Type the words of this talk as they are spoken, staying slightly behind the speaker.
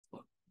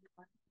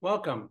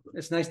Welcome.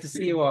 It's nice to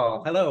see you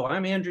all. Hello,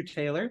 I'm Andrew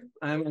Taylor.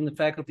 I'm in the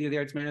faculty of the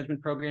Arts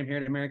Management program here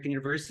at American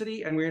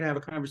University, and we're going to have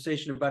a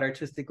conversation about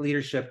artistic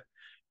leadership,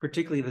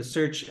 particularly the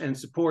search and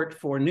support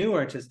for new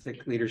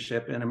artistic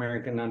leadership in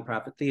American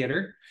nonprofit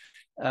theater.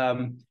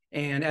 And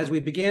as we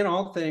begin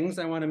all things,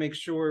 I want to make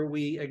sure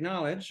we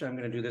acknowledge, I'm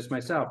going to do this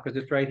myself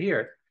because it's right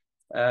here,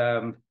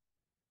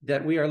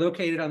 that we are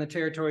located on the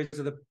territories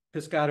of the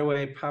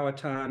Piscataway,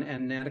 Powhatan,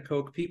 and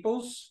Nanticoke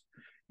peoples.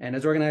 And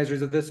as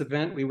organizers of this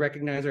event, we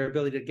recognize our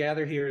ability to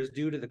gather here is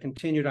due to the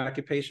continued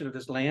occupation of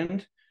this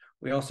land.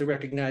 We also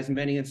recognize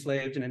many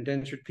enslaved and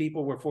indentured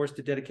people were forced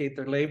to dedicate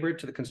their labor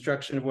to the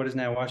construction of what is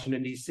now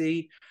Washington,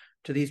 D.C.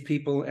 To these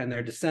people and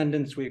their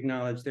descendants, we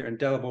acknowledge their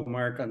indelible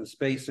mark on the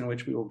space in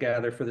which we will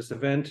gather for this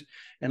event.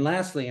 And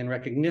lastly, in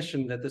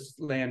recognition that this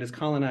land is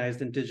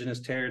colonized indigenous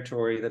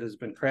territory that has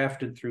been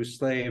crafted through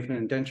slave and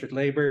indentured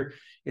labor,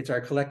 it's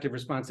our collective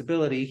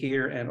responsibility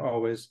here and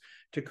always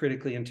to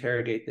critically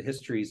interrogate the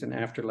histories and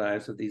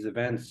afterlives of these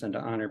events and to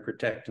honor,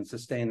 protect, and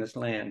sustain this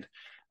land.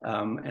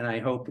 And I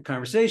hope the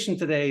conversation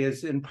today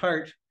is in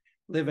part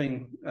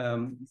living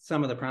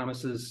some of the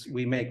promises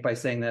we make by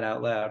saying that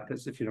out loud,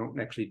 because if you don't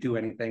actually do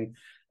anything,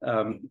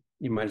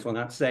 you might as well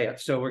not say it.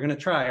 So we're going to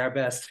try our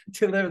best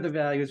to live the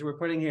values we're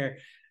putting here.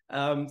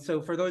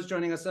 So for those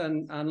joining us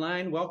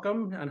online,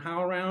 welcome on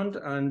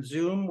HowlRound, on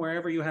Zoom,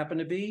 wherever you happen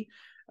to be.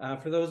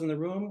 For those in the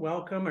room,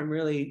 welcome. I'm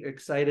really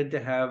excited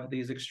to have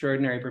these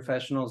extraordinary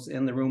professionals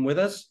in the room with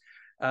us.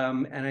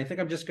 And I think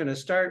I'm just going to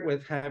start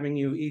with having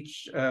you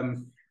each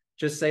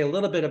just say a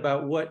little bit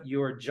about what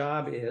your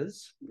job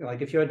is.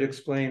 Like if you had to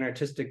explain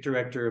artistic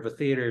director of a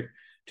theater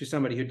to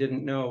somebody who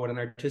didn't know what an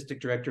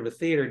artistic director of a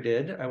theater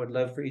did, I would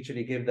love for each of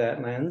you to give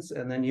that lens.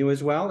 And then you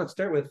as well. Let's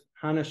start with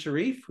Hana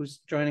Sharif,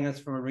 who's joining us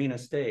from Arena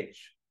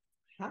Stage.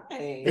 Hi.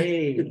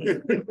 Hey,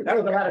 that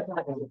was a lot of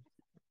talking.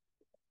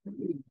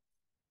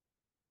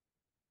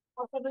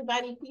 How's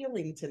everybody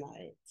feeling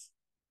tonight?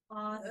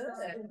 Call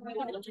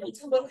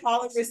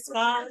and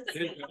respond.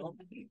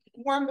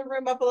 Warm the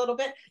room up a little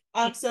bit.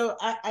 So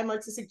I'm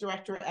artistic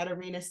director at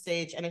Arena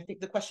Stage, and I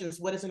think the question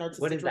is, what does an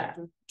artistic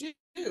director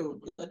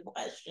do? Good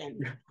question.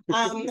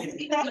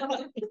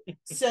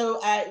 So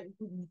I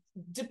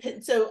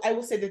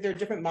will say that there are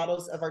different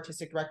models of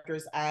artistic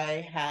directors.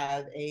 I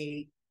have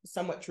a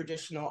somewhat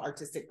traditional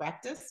artistic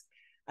practice.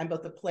 I'm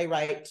both a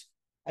playwright,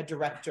 a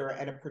director,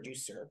 and a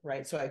producer,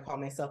 right? So I call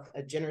myself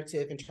a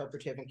generative,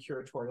 interpretive, and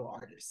curatorial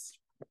artist.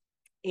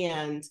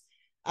 And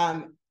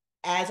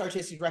as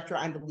artistic director,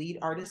 I'm the lead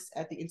artist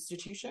at the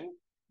institution.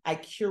 I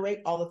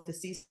curate all of the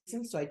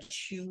seasons, so I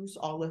choose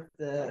all of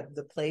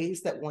the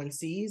plays that one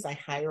sees. I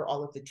hire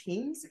all of the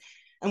teams.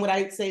 And what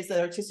I say is that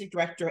artistic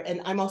director, and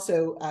I'm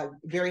also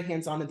very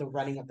hands-on in the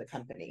running of the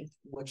company,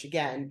 which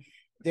again,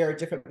 there are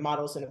different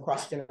models and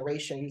across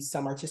generations.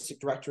 Some artistic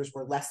directors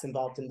were less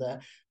involved in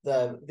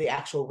the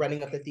actual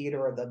running of the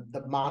theater or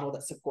the model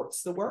that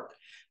supports the work.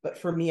 But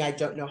for me, I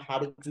don't know how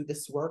to do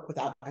this work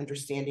without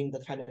understanding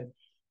the kind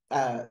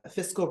of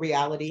fiscal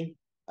reality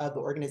of the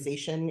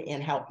organization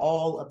and how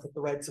all of the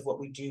threads of what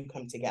we do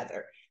come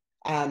together.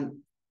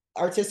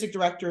 Artistic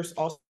directors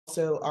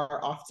also are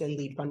often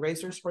lead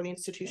fundraisers for the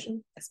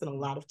institution. I spend a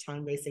lot of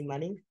time raising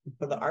money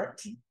for the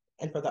art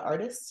and for the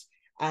artists.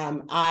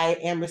 I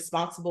am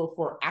responsible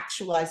for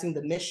actualizing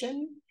the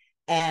mission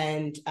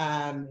and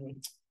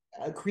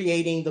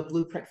creating the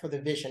blueprint for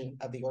the vision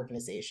of the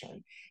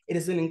organization. It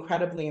is an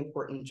incredibly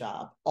important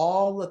job.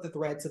 All of the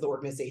threads of the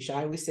organization,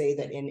 I always say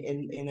that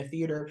in a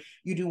theater,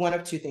 you do one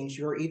of two things.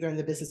 You're either in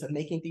the business of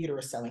making theater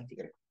or selling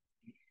theater.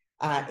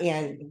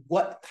 And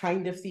what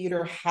kind of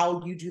theater,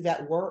 how you do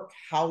that work,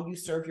 how you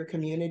serve your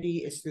community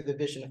is through the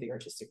vision of the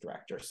artistic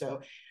director.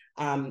 So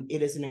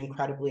it is an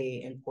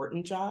incredibly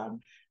important job.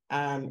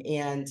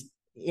 And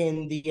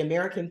in the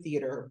American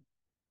theater,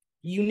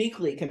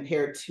 uniquely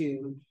compared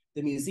to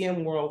the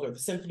museum world or the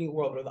symphony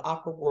world or the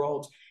opera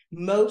world,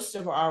 most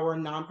of our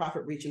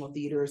nonprofit regional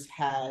theaters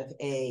have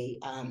a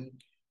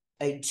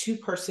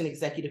two-person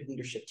executive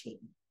leadership team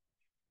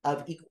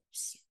of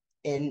equals.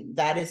 And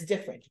that is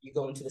different. You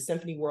go into the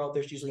symphony world,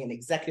 there's usually an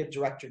executive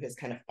director who has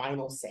kind of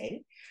final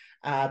say.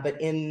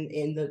 But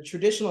in the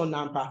traditional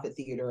nonprofit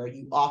theater,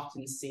 you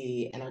often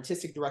see an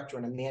artistic director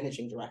and a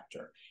managing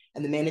director.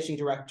 And the managing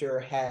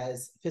director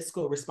has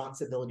fiscal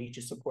responsibility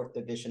to support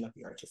the vision of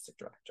the artistic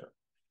director.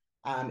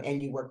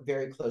 And you work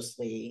very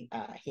closely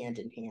hand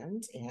in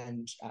hand.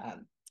 And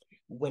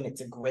when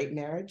it's a great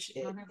marriage,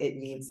 it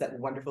means that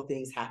wonderful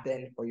things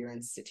happen for your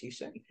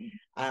institution.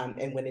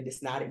 And when it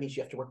is not, it means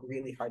you have to work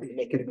really hard to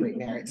make it a great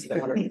marriage so that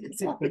wonderful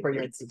things happen for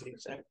your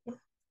institution.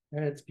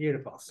 It's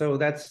beautiful. So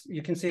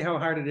you can see how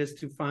hard it is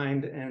to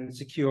find and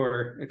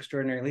secure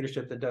extraordinary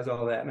leadership that does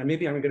all that. And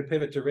maybe I'm going to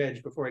pivot to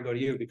Reg before I go to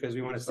you, because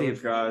we want to see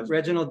if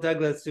Reginald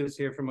Douglas, who's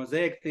here from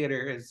Mosaic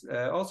Theater, is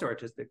also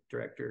artistic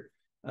director.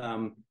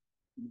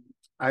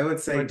 I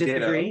would say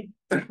ditto.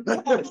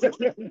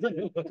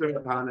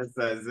 What Hana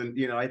says,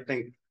 and I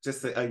think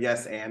just a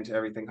yes and to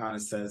everything Hana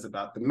says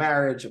about the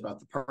marriage,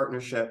 about the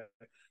partnership.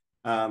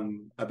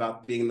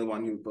 about being the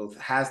one who both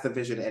has the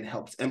vision and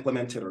helps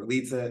implement it or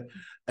leads it.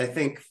 I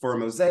think for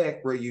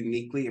Mosaic, we're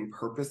uniquely and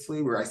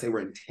purposely, where I say we're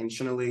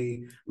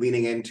intentionally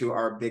leaning into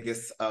our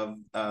biggest of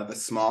the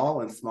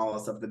small and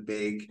smallest of the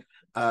big,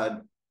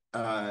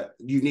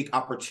 unique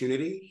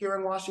opportunity here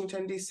in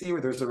Washington, D.C.,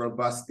 where there's a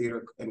robust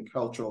theater and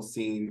cultural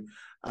scene.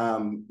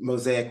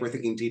 Mosaic, we're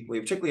thinking deeply,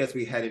 particularly as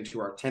we head into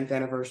our 10th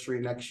anniversary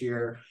next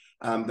year,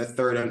 the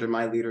third under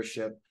my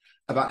leadership,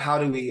 about how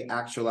do we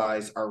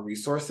actualize our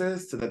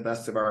resources to the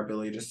best of our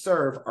ability to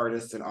serve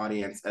artists and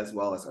audience as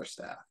well as our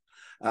staff.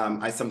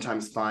 I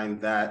sometimes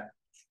find that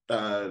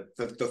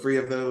the three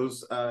of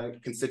those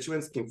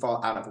constituents can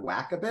fall out of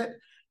whack a bit.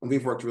 And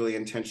we've worked really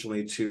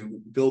intentionally to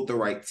build the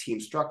right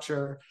team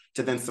structure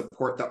to then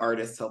support the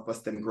artists, help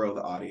us then grow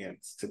the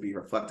audience to be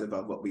reflective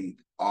of what we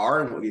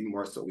are and what even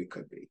more so we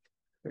could be.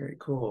 Very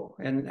cool.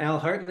 And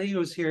Al Heartley,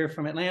 who's here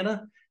from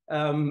Atlanta,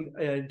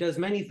 does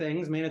many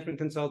things, management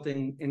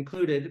consulting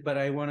included, but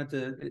I wanted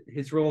to,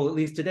 his role, at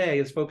least today,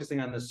 is focusing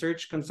on the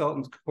search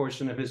consultant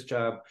portion of his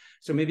job.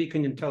 So maybe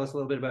can you tell us a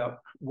little bit about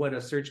what a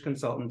search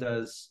consultant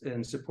does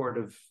in support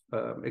of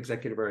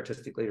executive or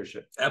artistic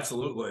leadership?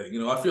 Absolutely.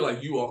 I feel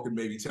like you all can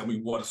maybe tell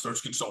me what a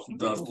search consultant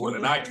does more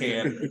than I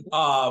can,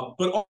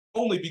 but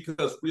only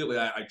because really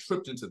I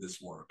tripped into this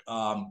work.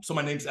 So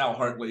my name's Al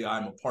Heartley.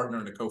 I'm a partner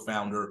and a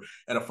co-founder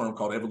at a firm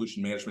called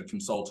Evolution Management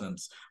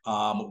Consultants,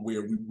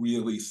 where we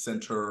really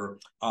center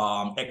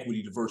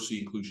equity,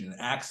 diversity, inclusion,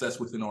 and access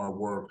within our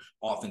work,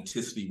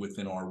 authenticity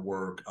within our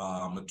work,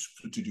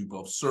 to do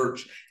both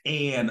search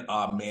and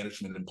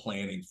management and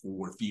planning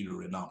for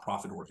theater and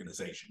nonprofit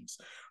organizations.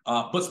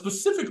 But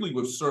specifically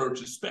with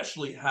search,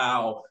 especially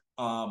how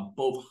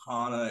both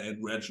Hana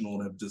and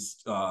Reginald have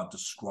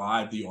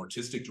described the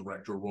artistic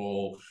director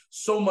role.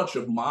 So much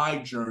of my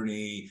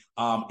journey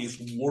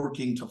is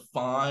working to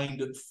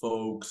find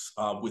folks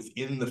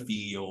within the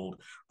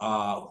field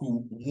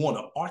who want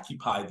to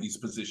occupy these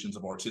positions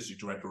of artistic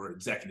director or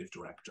executive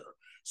director.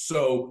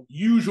 So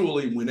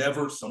usually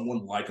whenever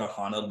someone like a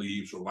Hana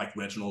leaves or like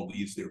Reginald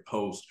leaves their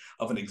post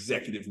of an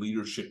executive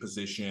leadership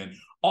position,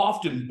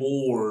 often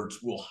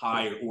boards will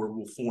hire or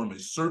will form a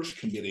search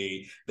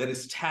committee that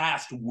is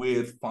tasked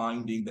with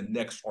finding the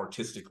next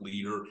artistic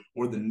leader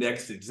or the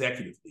next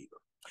executive leader.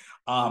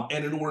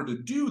 And in order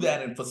to do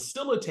that and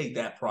facilitate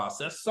that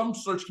process, some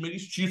search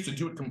committees choose to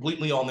do it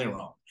completely on their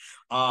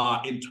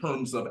own in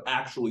terms of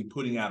actually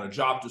putting out a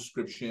job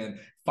description,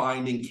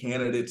 finding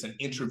candidates and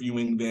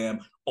interviewing them,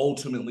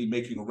 ultimately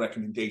making a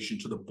recommendation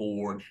to the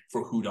board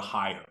for who to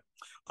hire.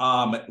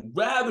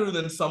 Rather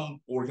than some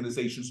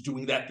organizations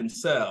doing that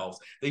themselves,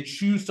 they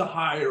choose to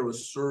hire a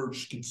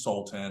search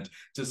consultant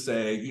to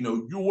say,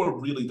 you're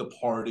really the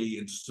party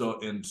and so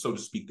to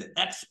speak, the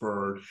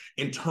expert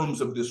in terms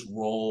of this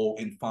role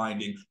in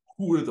finding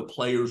who are the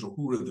players or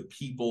who are the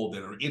people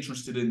that are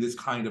interested in this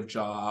kind of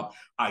job,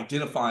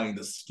 identifying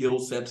the skill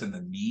sets and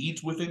the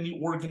needs within the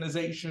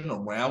organization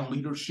around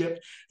leadership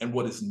and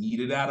what is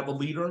needed out of a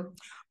leader.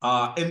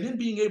 And then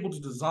being able to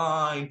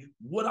design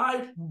what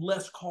I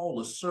less call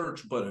a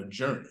search, but a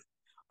journey.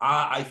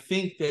 I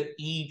think that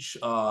each,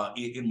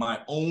 in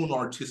my own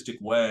artistic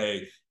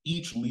way,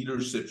 each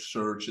leadership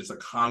search is a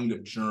kind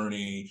of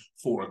journey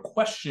for a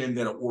question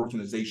that an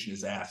organization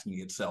is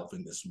asking itself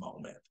in this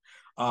moment.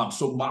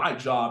 So my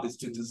job is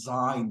to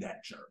design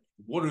that journey.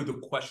 What are the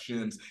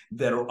questions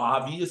that are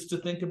obvious to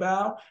think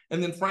about?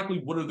 And then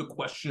frankly, what are the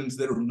questions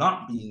that are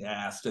not being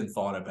asked and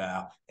thought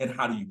about? And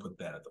how do you put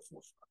that at the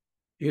forefront?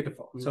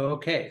 Beautiful. So,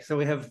 okay. So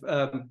we have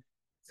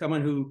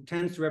someone who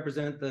tends to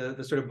represent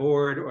the sort of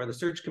board or the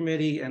search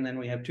committee. And then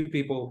we have two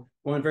people,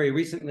 one very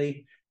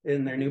recently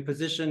in their new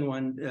position,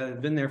 one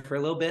been there for a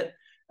little bit.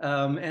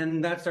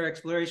 And that's our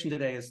exploration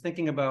today, is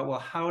thinking about, well,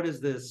 how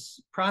does this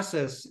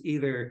process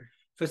either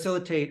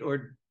facilitate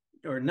or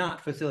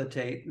not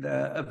facilitate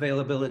the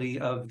availability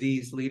of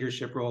these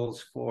leadership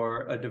roles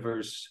for a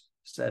diverse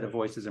set of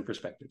voices and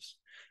perspectives?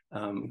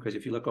 Because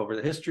if you look over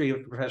the history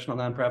of professional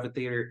nonprofit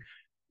theater,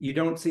 you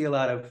don't see a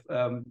lot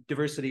of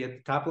diversity at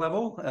the top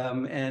level,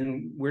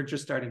 and we're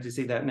just starting to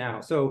see that now.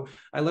 So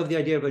I love the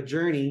idea of a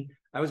journey.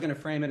 I was going to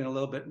frame it in a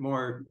little bit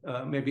more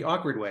maybe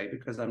awkward way,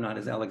 because I'm not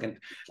as elegant,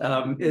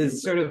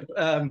 is sort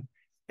of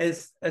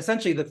is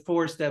essentially the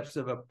 4 steps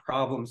of a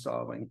problem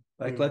solving.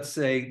 Like, let's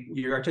say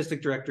your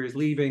artistic director is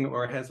leaving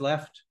or has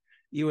left.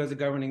 You as a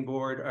governing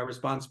board are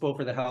responsible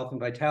for the health and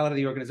vitality of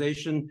the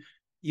organization.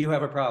 You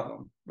have a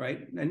problem,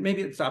 right? And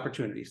maybe it's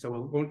opportunity.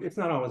 So it's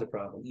not always a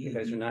problem. You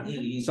guys are not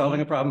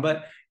solving a problem,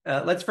 but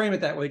let's frame it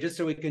that way, just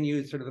so we can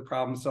use sort of the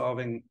problem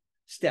solving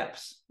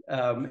steps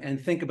and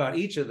think about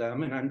each of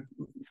them, and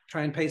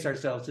try and pace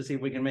ourselves to see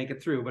if we can make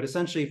it through. But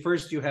essentially,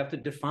 first you have to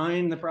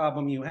define the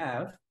problem you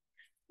have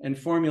and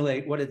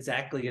formulate what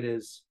exactly it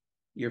is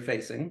you're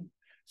facing.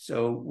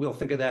 So we'll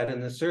think of that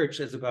in the search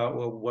as about,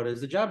 well, what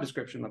does the job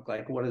description look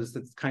like? What is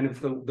the kind of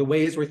the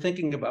ways we're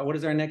thinking about? What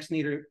does our next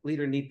leader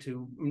need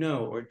to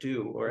know or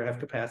do or have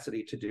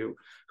capacity to do?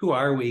 Who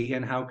are we,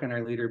 and how can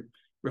our leader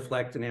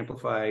reflect and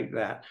amplify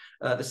that?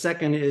 The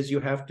second is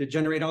you have to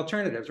generate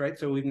alternatives, right?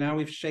 So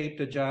we've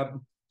shaped a job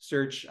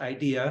search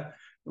idea.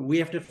 we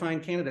have to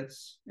find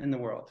candidates in the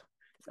world.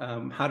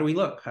 How do we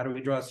look? How do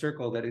we draw a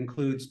circle that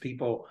includes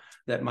people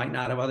that might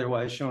not have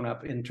otherwise shown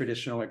up in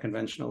traditional or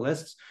conventional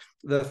lists?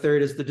 The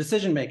third is the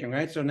decision making,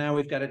 right? So now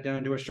we've got it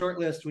down to a short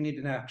list. We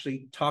need to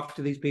actually talk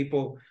to these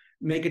people,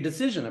 make a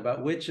decision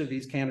about which of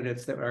these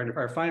candidates that are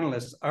our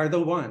finalists are the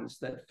ones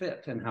that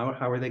fit, and how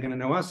are they going to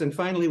know us? And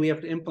finally, we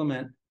have to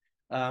implement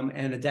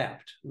and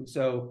adapt. And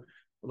so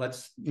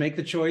let's make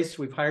the choice.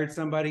 We've hired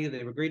somebody,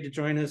 they've agreed to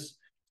join us.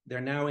 They're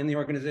now in the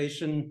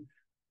organization.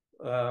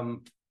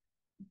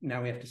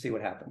 Now we have to see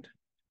what happened.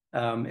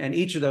 And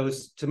each of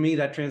those, to me,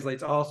 that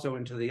translates also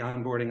into the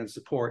onboarding and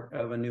support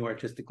of a new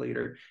artistic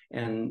leader,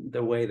 and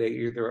the way they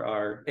either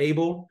are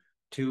able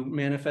to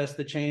manifest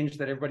the change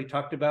that everybody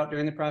talked about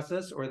during the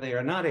process, or they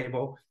are not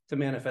able to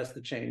manifest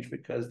the change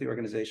because the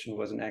organization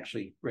wasn't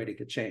actually ready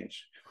to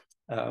change.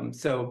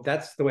 So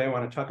that's the way I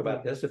want to talk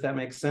about this, if that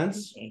makes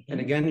sense. And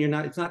again,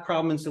 it's not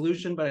problem and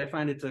solution, but I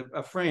find it's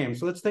a frame.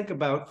 So let's think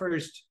about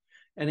first,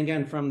 and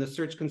again, from the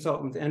search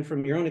consultant and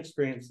from your own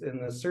experience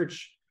in the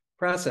search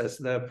process,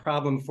 the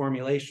problem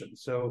formulation.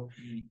 So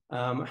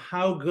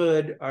how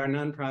good are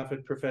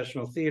nonprofit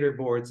professional theater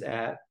boards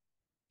at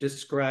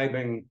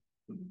describing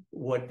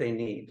what they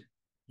need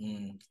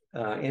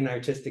in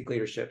artistic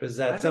leadership? Is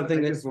that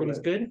something that's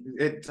good?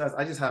 It does.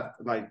 I just have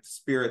my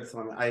spirits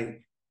on.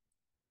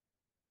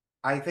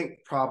 I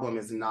think problem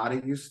is not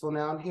a useful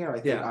noun here. I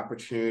think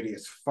opportunity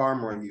is far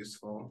more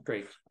useful.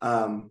 Great.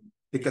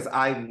 Because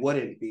I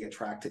wouldn't be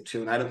attracted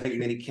to, and I don't think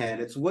many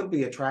candidates would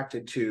be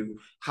attracted to,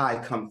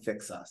 hi, come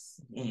fix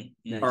us.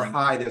 Or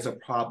hi, there's a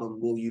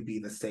problem, will you be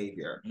the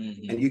savior?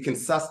 And you can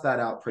suss that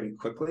out pretty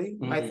quickly,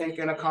 I think,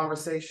 in a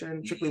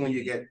conversation, particularly when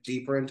you get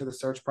deeper into the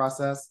search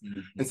process.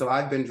 And so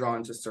I've been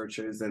drawn to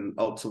searches and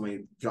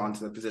ultimately drawn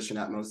to the position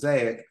at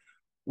Mosaic,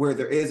 where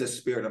there is a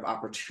spirit of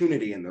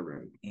opportunity in the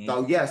room.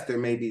 So yes, there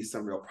may be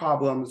some real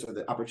problems, or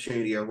the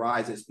opportunity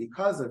arises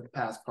because of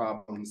past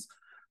problems.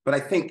 But I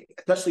think,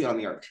 especially on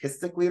the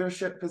artistic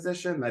leadership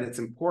position, that it's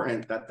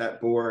important that that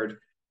board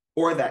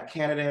or that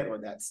candidate or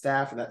that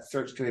staff or that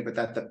search committee, but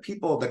that the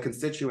people, the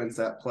constituents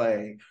at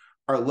play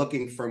are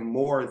looking for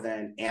more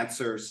than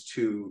answers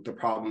to the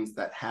problems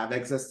that have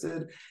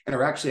existed, and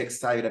are actually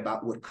excited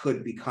about what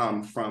could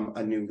become from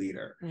a new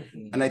leader.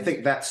 And I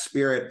think that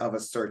spirit of a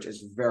search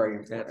is very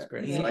important. That's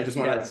great. So I just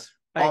want to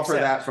offer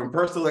that from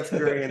personal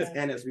experience,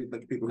 and as we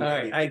look at people who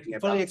I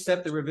fully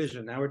accept the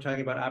revision. Now we're talking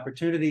about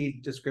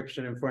opportunity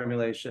description and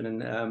formulation,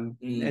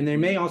 and there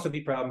may also be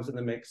problems in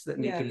the mix that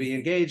need to be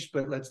engaged,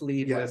 but let's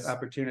lead with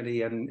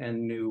opportunity and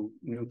new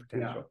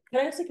potential.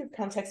 Can I also give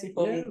context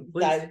before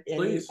we dive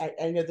in?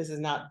 I know this is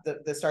not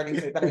the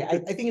starting point, but I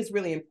think it's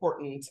really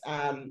important.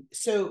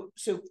 So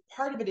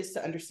part of it is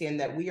to understand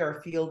that we are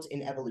fields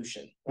in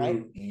evolution,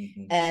 right?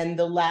 And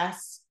the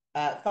last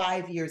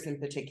 5 years in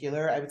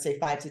particular, I would say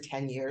 5 to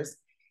 10 years,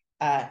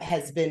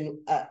 has been,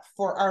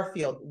 for our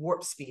field,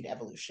 warp speed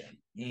evolution.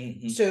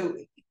 So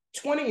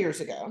 20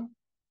 years ago,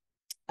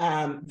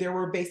 there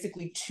were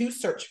basically 2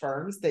 search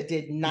firms that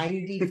did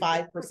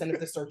 95% of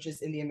the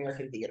searches in the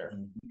American theater.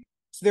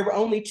 So there were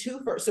only 2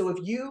 firms. So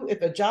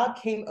if a job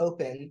came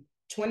open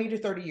 20 to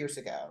 30 years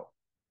ago,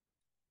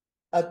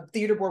 a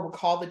theater board would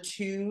call the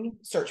 2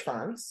 search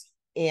firms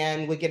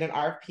and would get an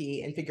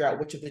RFP and figure out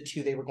which of the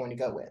 2 they were going to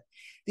go with.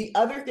 The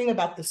other thing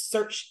about the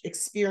search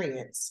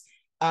experience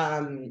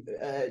 2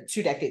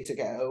 decades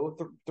ago,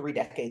 3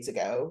 decades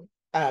ago,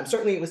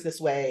 certainly it was this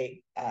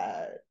way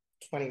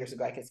 20 years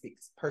ago, I can speak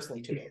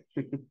personally to it,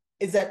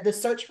 is that the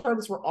search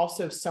firms were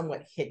also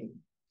somewhat hidden.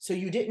 So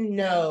you didn't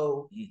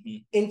know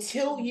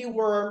until you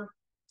were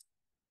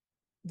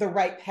the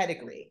right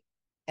pedigree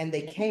and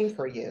they came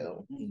for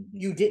you,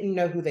 you didn't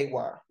know who they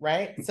were,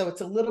 right? So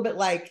it's a little bit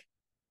like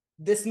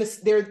these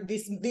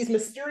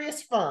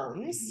mysterious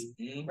firms,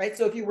 right?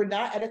 So if you were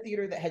not at a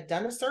theater that had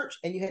done a search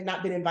and you had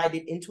not been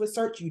invited into a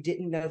search, you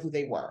didn't know who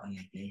they were.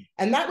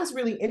 And that was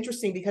really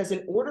interesting, because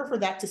in order for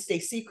that to stay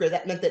secret,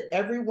 that meant that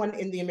everyone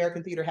in the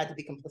American theater had to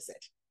be complicit,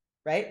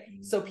 right?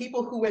 So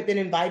people who had been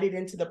invited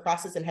into the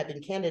process and had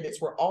been candidates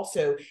were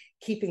also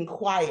keeping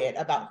quiet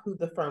about who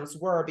the firms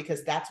were,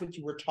 because that's what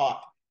you were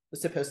taught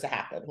was supposed to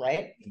happen,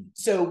 right?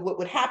 So what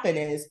would happen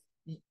is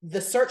the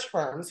search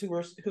firms who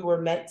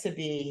were meant to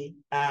be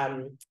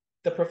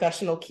the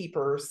professional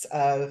keepers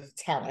of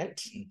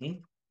talent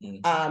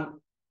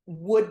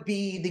would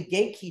be the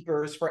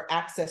gatekeepers for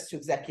access to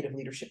executive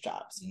leadership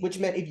jobs, which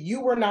meant if you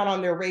were not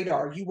on their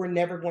radar, you were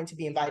never going to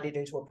be invited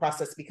into a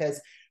process, because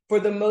for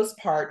the most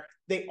part,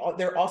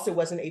 there also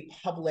wasn't a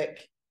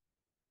public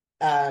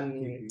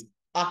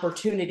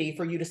opportunity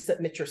for you to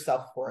submit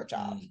yourself for a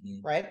job,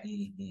 right?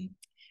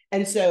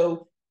 And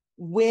so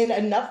when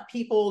enough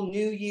people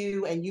knew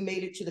you and you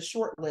made it to the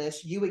short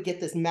list, you would get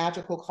this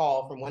magical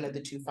call from one of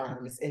the 2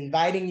 firms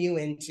inviting you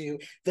into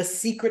the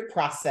secret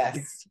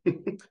process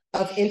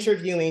of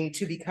interviewing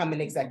to become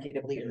an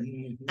executive leader.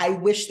 I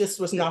wish this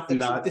was not the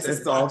truth. This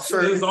is all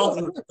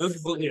true.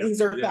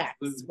 These are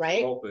facts,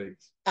 right?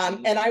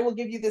 And I will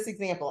give you this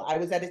example. I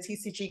was at a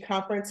TCG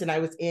conference and I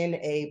was in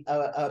a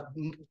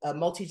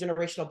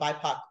multi-generational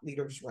BIPOC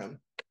leaders room.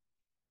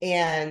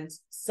 And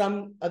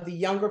some of the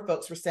younger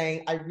folks were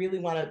saying, I really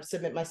want to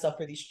submit myself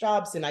for these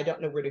jobs and I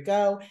don't know where to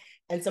go.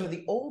 And some of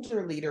the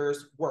older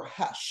leaders were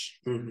hush.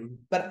 Mm-hmm.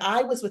 But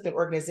I was with an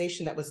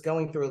organization that was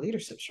going through a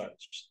leadership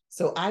search.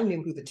 So I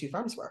knew who the two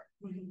firms were.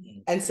 Mm-hmm.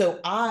 And so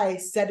I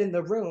said in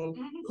the room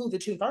who the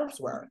two firms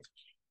were.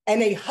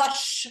 And a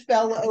hush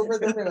fell over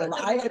the room.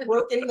 I had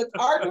broken the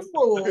cardinal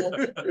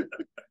rule,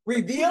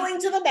 revealing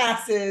to the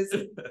masses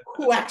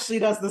who actually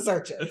does the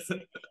searches.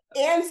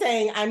 And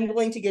saying, I'm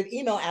going to give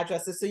email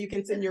addresses so you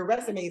can send your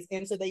resumes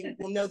in so they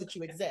will know that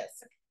you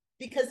exist.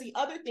 Because the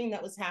other thing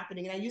that was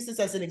happening, and I use this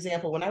as an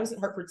example, when I was at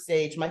Hartford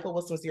Stage, Michael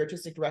Wilson was the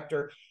artistic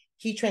director.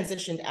 He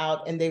transitioned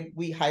out and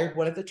we hired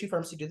one of the two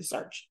firms to do the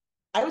search.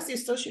 I was the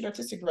associate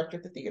artistic director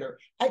at the theater.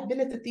 I'd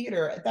been at the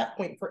theater at that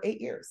point for 8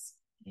 years.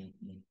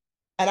 Mm-hmm.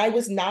 And I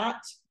was not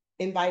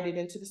invited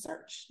into the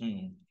search.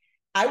 Mm-hmm.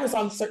 I was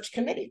on the search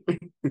committee.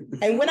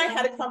 And when I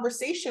had a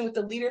conversation with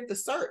the leader of the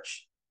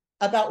search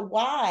about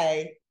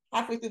why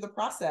halfway through the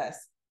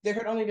process, there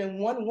had only been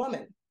one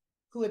woman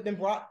who had been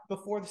brought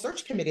before the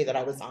search committee that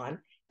I was on,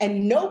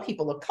 and no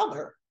people of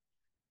color,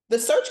 the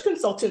search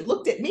consultant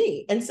looked at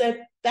me and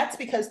said, that's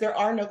because there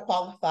are no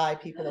qualified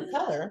people of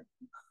color.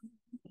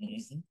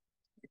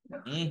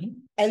 Mm-hmm. Mm-hmm.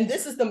 And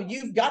this is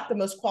you've got the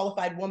most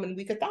qualified woman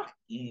we could find.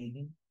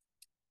 Mm-hmm.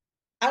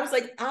 I was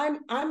like, I'm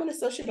an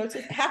associate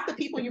artist. Half the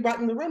people you brought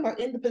in the room are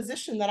in the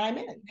position that I'm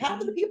in.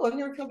 Half of the people in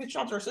your field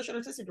jobs are associate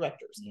artistic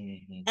directors.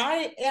 Mm-hmm.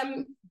 I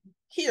am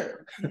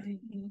here,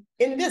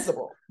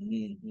 invisible,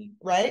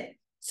 right?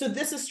 So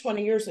this is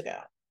 20 years ago.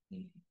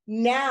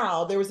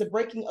 Now there was a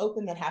breaking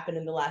open that happened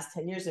in the last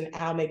 10 years, and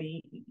Al,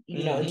 maybe,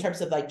 you know, in terms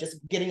of like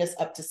just getting us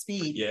up to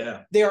speed.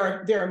 Yeah. There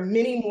are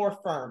many more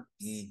firms,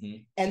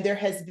 and there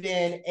has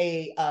been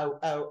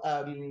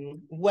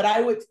what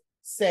I would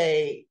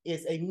say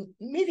is a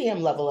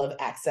medium level of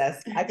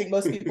access. I think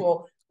most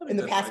people in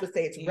the past would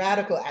say it's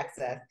radical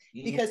access,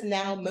 because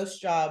now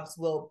most jobs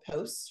will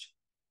post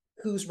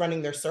who's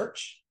running their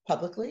search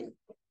publicly.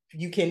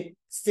 You can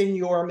send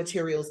your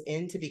materials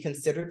in to be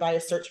considered by a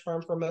search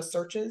firm for most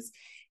searches.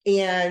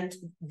 And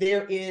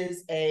there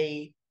is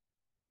a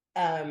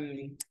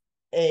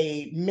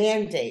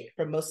mandate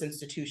for most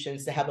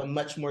institutions to have a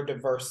much more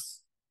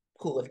diverse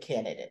pool of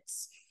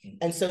candidates.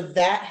 And so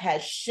that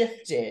has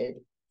shifted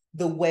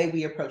the way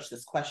we approach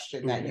this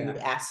question that you have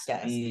asked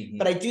us.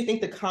 But I do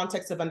think the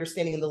context of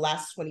understanding in the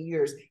last 20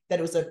 years that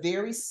it was a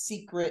very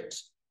secret,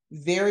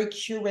 very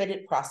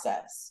curated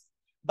process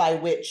by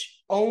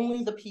which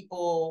only the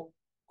people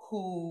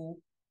who,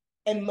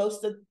 and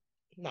both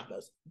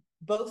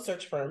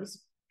search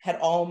firms had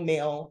all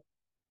male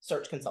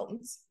search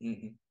consultants,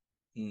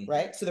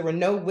 right? So there were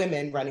no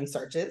women running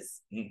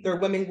searches. There were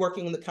women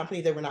working in the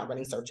company, they were not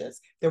running searches.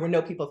 There were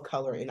no people of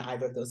color in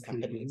either of those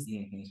companies.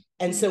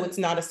 And so it's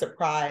not a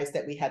surprise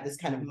that we had this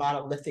kind of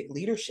monolithic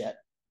leadership,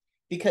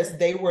 because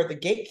they were the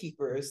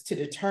gatekeepers to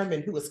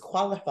determine who was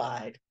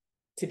qualified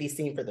to be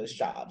seen for those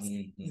jobs.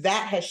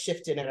 That has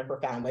shifted in a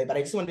profound way, but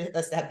I just wanted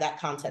us to have that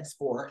context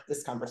for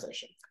this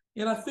conversation.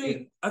 And I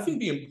think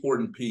the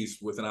important piece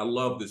with, and I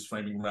love this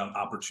framing around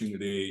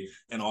opportunity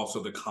and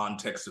also the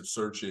context of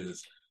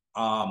searches.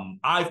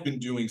 I've been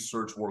doing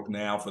search work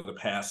now for the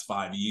past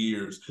 5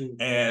 years.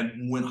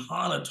 And when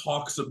Hana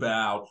talks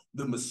about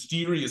the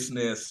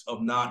mysteriousness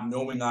of not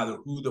knowing either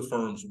who the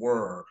firms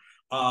were,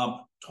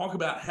 talk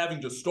about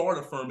having to start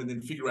a firm and then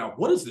figure out,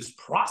 what is this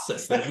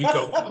process that we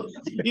go through?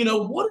 You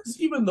know, what is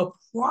even the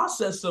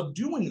process of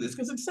doing this?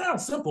 Because it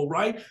sounds simple,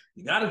 right?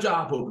 You got a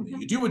job opening,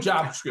 you do a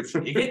job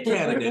description, you get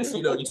candidates,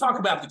 you know, you talk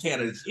about the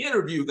candidates, you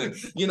interview them,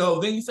 you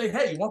know, then you say,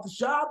 hey, you want this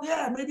job?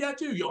 Yeah, maybe I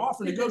do. You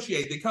offer,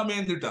 negotiate, they come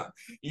in, they're done.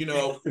 You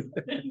know,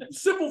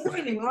 simple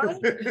framing, right?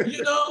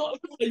 You know,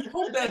 you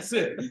hope that's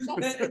it. And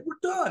we're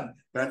done.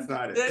 That's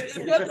not it. That's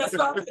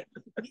not it.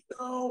 You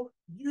know,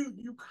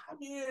 you come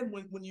in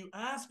when you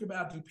ask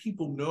about, do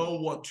people know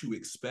what to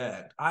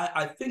expect?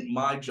 I think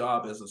my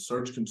job as a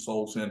search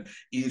consultant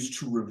is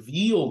to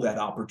reveal that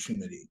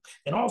opportunity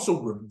and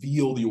also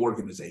reveal the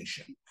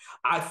organization.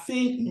 I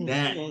think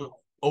now,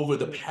 over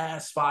the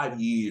past 5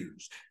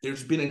 years,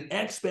 there's been an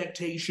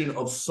expectation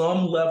of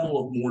some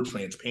level of more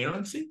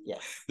transparency.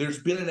 Yes.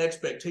 There's been an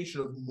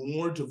expectation of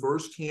more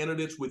diverse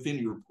candidates within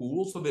your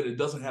pool so that it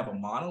doesn't have a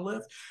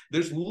monolith.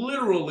 There's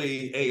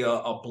literally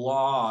a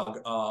blog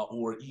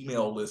or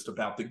email list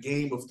about the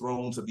Game of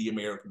Thrones of the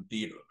American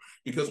theater.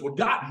 Because what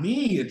got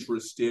me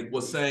interested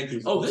was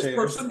saying, oh, this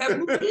person has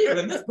moved here,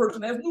 and this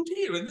person has moved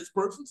here, and this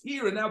person's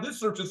here, and now this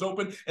search is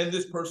open, and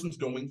this person's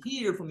going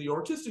here from the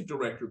artistic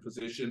director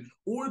position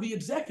or the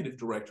executive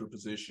director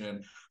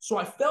position. So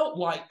I felt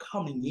like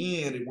coming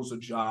in, it was a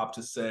job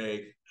to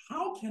say,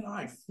 how can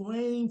I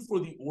frame for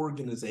the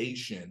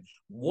organization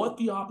what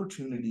the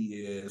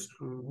opportunity is,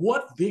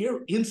 what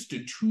their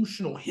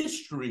institutional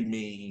history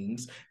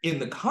means in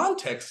the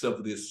context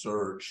of this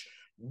search,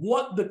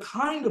 what the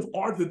kind of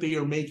art that they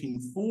are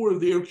making for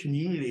their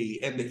community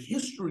and the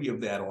history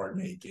of that art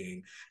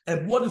making,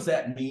 and what does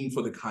that mean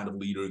for the kind of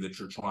leader that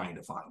you're trying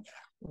to find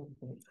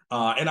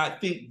out. And I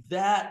think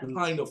that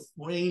kind of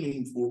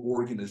framing for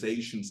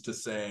organizations to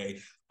say,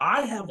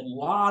 I have a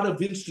lot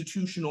of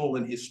institutional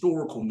and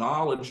historical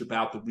knowledge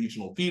about the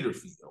regional theater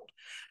field,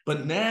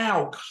 but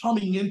now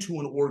coming into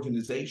an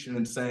organization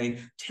and saying,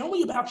 tell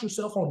me about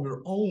yourself on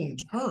your own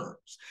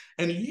terms.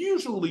 And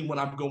usually when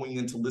I'm going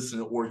in to listen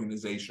to an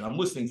organization, I'm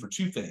listening for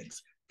two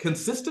things: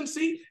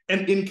 consistency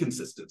and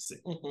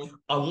inconsistency,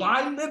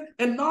 alignment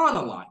and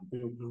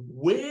non-alignment.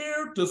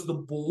 Where does the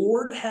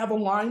board have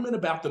alignment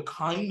about the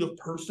kind of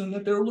person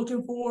that they're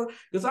looking for?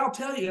 Because I'll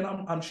tell you,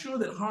 and I'm sure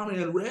that Hana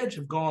and Reg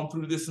have gone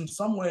through this in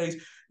some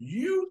ways.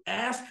 You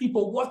ask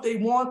people what they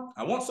want.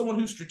 I want someone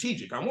who's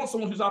strategic. I want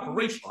someone who's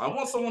operational. I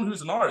want someone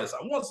who's an artist.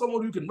 I want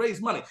someone who can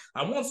raise money.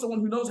 I want someone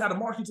who knows how to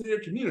market to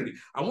their community.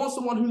 I want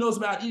someone who knows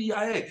about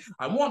EDIA.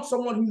 I want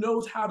someone who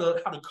knows how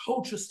to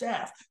coach a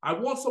staff. I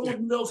want someone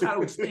who knows how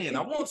to expand.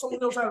 I want someone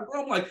who knows how to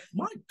grow. I'm like,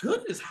 my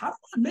goodness, how do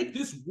I make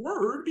this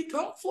word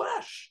become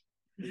flesh?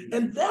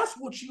 And that's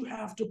what you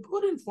have to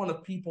put in front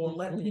of people and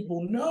let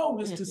people know,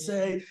 is to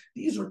say,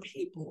 these are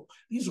people,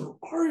 these are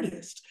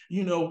artists.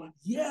 You know,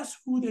 yes,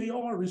 who they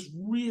are is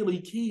really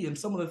key, and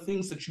some of the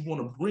things that you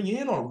want to bring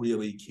in are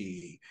really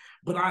key.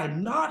 But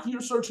I'm not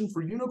here searching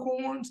for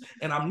unicorns,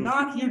 and I'm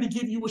not here to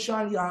give you a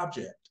shiny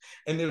object.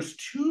 And there's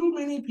too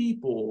many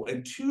people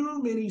and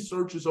too many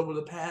searches over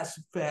the past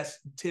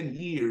 10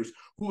 years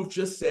who have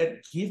just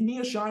said, give me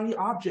a shiny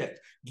object,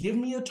 give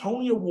me a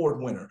Tony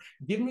Award winner,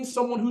 give me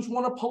someone who's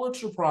won a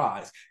Pulitzer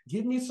Prize,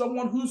 give me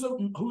someone who's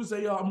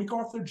a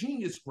MacArthur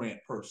Genius Grant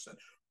person.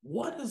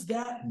 What does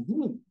that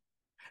mean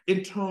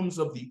in terms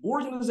of the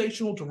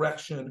organizational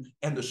direction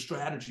and the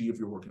strategy of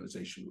your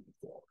organization moving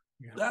forward?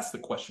 Yeah. That's the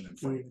question in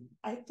front of you.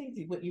 I think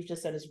what you've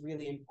just said is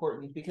really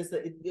important, because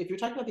if you're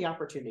talking about the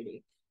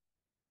opportunity,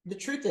 the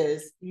truth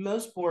is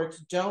most boards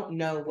don't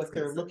know what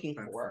they're looking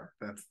for,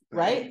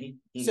 right?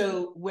 Mm-hmm.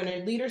 So when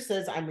a leader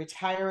says, I'm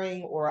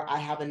retiring, or I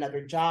have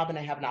another job and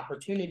I have an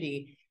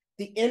opportunity,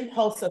 the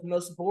impulse of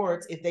most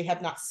boards, if they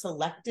have not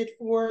selected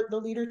for the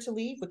leader to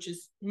leave, which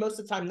is most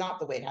of the time not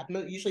the way it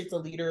happens. Usually it's a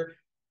leader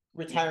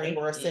retiring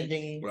or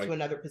ascending to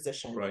another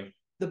position. Right.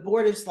 The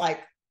board is like,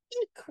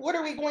 what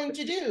are we going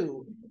to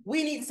do?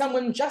 We need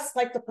someone just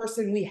like the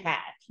person we had,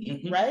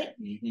 right?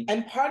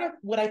 And part of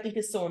what I think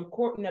is so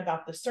important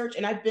about the search,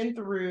 and I've been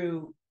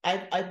through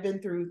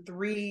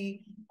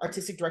 3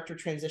 artistic director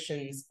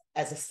transitions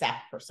as a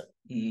staff person,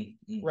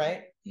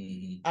 right?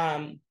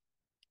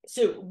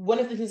 So one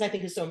of the things I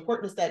think is so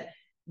important is that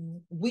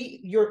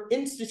your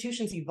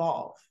institutions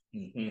evolve.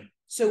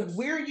 So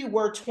where you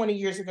were 20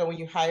 years ago when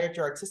you hired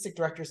your artistic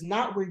director is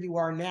not where you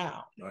are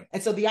now. Right.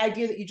 And so the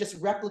idea that you just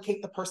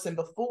replicate the person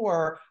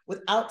before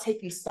without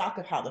taking stock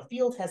of how the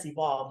field has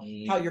evolved,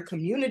 how your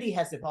community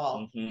has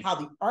evolved, how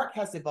the art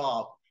has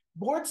evolved,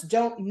 boards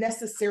don't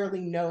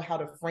necessarily know how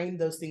to frame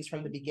those things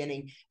from the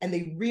beginning. And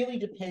they really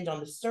depend on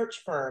the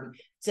search firm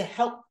to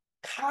help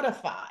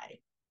codify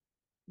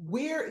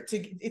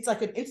it's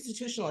like an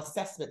institutional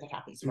assessment that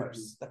happens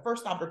first. The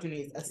first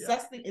opportunity is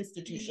assess the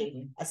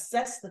institution,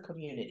 assess the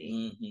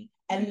community.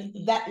 And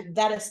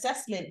that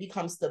assessment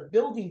becomes the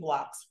building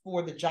blocks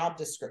for the job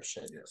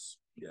description.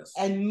 Yes.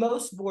 And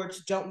most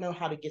boards don't know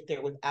how to get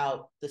there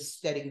without the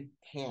steady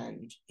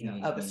hand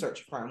of a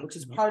search firm, which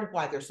is part of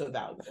why they're so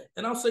valuable.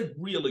 And I'll say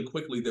really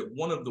quickly that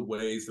one of the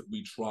ways that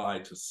we try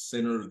to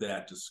center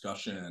that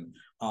discussion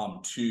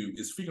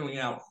is figuring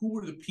out who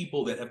are the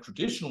people that have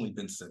traditionally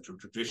been centered,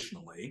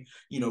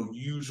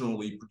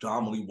 usually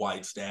predominantly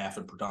white staff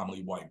and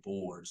predominantly white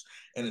boards.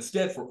 And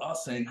instead for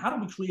us saying, how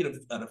do we create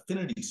an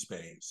affinity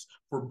space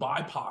for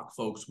BIPOC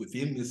folks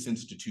within this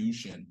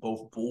institution,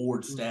 both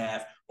board,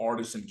 staff,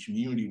 artists, and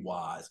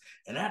community-wise,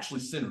 and actually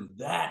center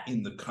that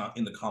in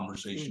the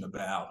conversation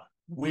about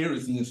where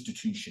is the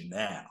institution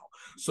now?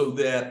 So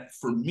that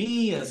for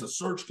me as a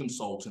search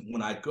consultant,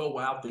 when I go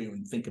out there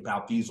and think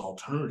about these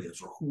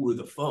alternatives or who are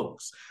the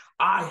folks,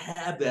 I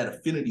have that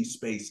affinity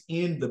space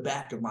in the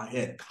back of my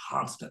head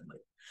constantly.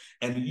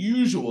 And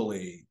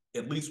usually,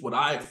 at least what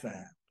I've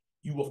found,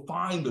 you will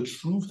find the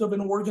truth of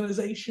an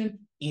organization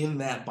in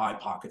that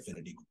BIPOC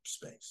affinity group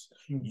space.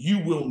 You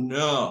will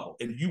know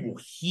and you will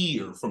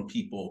hear from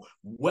people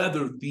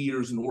whether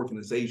theaters and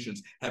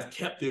organizations have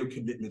kept their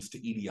commitments to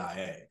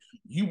EDIA.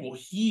 You will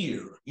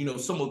hear,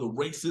 some of the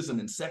racism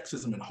and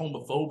sexism and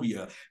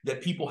homophobia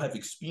that people have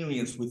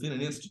experienced within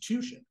an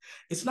institution.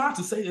 It's not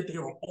to say that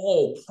there are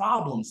all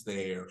problems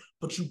there,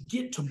 but you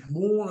get to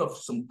more of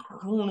some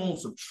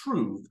kernels of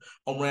truth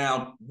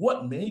around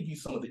what may be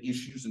some of the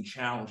issues and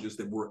challenges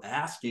that we're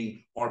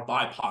asking our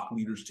BIPOC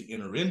leaders to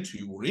enter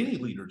into, or any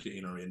leader to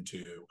enter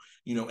into,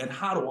 and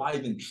how do I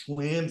then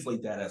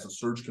translate that as a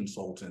search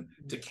consultant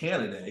to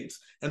candidates?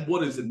 And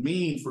what does it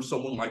mean for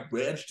someone like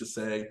Reg to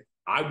say,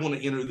 I want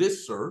to enter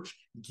this search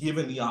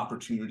given the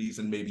opportunities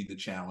and maybe the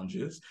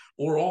challenges,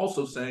 or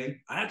also saying,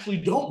 I actually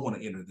don't want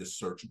to enter this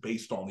search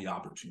based on the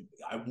opportunity.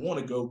 I want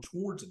to go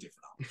towards a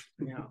different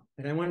opportunity. Yeah.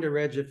 And I wonder,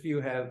 Reg, if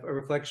you have a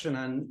reflection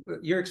on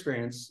your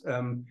experience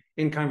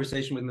in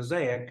conversation with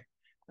Mosaic,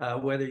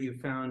 whether you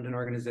found an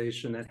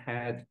organization that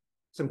had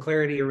some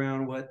clarity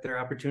around what their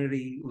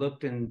opportunity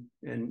looked and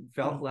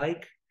felt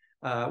like,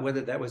 whether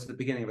that was the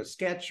beginning of a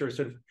sketch, or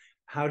sort of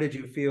how did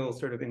you feel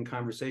sort of in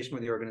conversation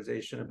with the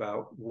organization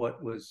about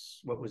what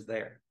was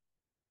there?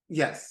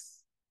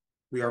 Yes,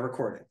 we are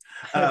recording.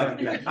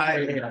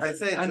 I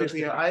say,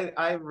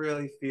 I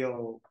really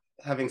feel,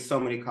 having so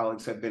many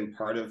colleagues who have been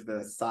part of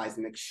the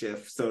seismic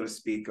shift, so to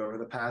speak, over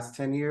the past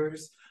 10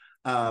 years,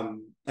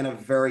 in a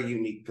very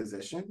unique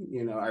position.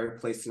 I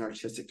replaced an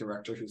artistic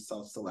director who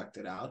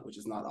self-selected out, which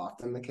is not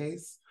often the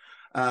case.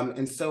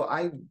 And so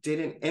I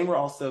didn't, and we're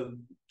also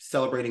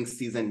celebrating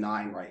season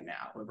 9 right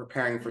now. We're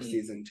preparing for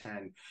season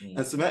 10.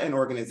 And so met an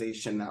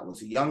organization that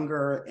was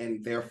younger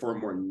and therefore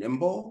more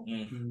nimble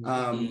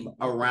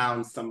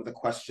around some of the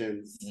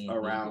questions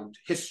around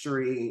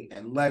history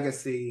and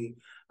legacy.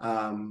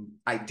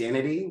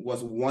 Identity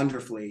was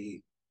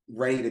wonderfully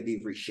ready to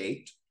be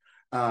reshaped.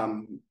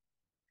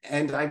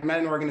 And I met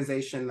an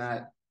organization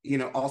that,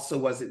 also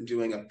wasn't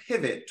doing a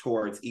pivot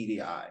towards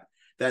EDI.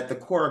 That the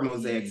core of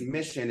Mosaic's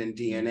mission and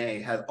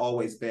DNA has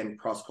always been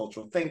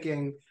cross-cultural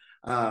thinking.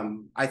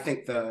 I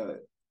think so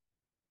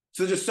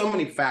there's so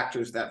many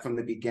factors that from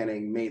the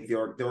beginning made the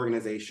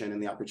organization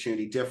and the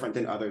opportunity different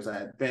than others I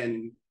had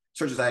been,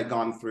 searches I had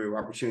gone through,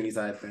 opportunities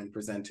I had been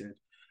presented.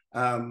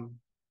 And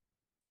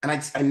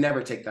I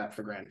never take that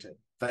for granted.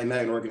 That I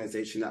met an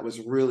organization that was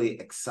really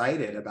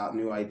excited about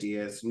new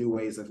ideas, new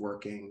ways of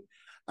working.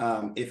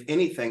 If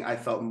anything, I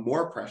felt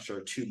more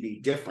pressure to be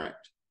different.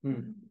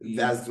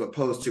 As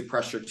opposed to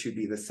pressure to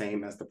be the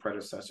same as the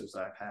predecessors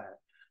I've had,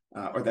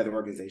 or that the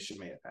organization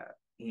may have had.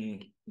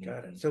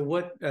 Got it. So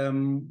what,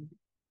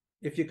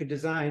 if you could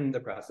design the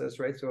process,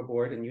 right? So a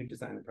board, and you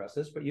design the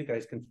process, but you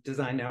guys can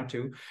design now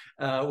too,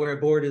 where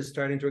a board is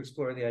starting to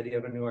explore the idea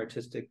of a new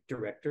artistic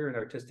director and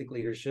artistic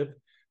leadership.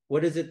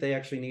 What is it they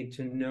actually need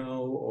to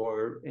know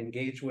or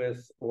engage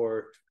with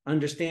or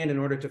understand in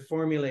order to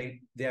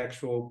formulate the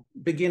actual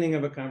beginning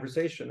of a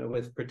conversation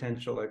with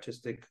potential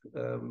artistic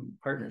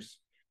partners?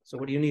 So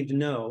what do you need to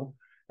know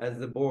as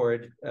the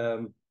board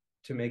to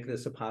make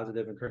this a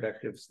positive and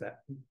productive step?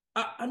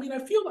 I mean, I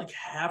feel like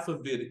half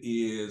of it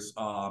is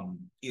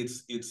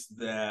it's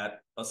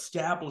that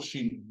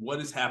establishing what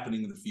is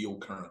happening in the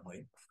field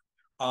currently,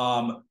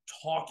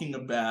 talking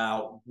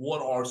about what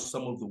are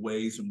some of the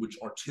ways in which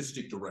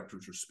artistic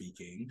directors are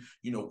speaking,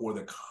 or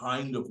the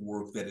kind of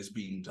work that is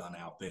being done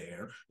out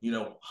there.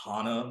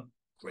 Hana,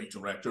 great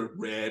director,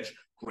 Reg,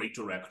 great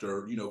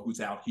director,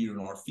 who's out here in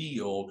our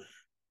field,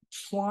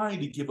 trying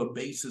to give a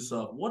basis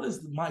of what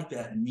might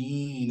that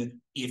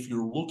mean if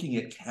you're looking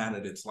at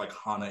candidates like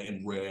Hana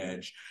and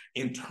Reg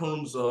in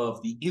terms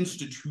of the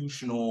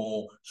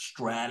institutional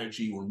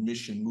strategy or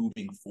mission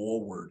moving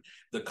forward,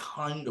 the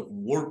kind of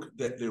work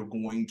that they're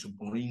going to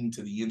bring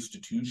to the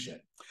institution.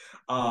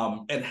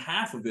 And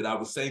half of it, I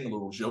was saying a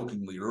little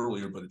jokingly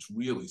earlier, but it's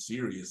really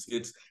serious.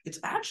 It's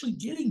actually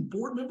getting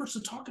board members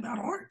to talk about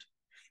art.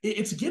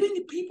 It's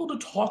getting people to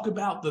talk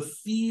about the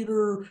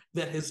theater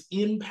that has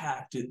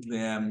impacted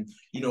them,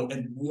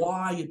 and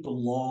why it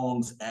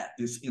belongs at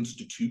this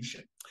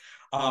institution.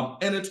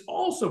 And it's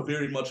also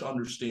very much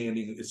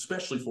understanding,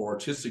 especially for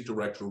artistic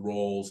director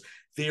roles,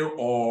 there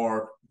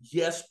are,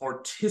 yes,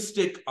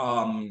 artistic,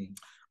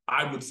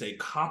 I would say,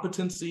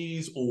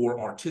 competencies or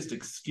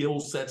artistic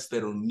skill sets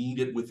that are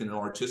needed within an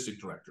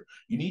artistic director.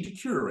 You need to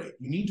curate,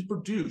 you need to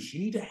produce, you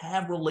need to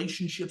have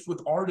relationships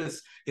with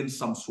artists in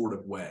some sort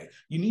of way.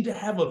 You need to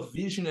have a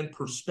vision and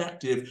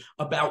perspective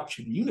about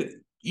community,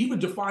 even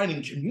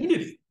defining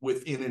community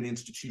within an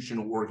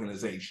institutional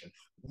organization.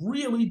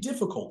 Really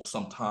difficult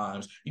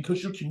sometimes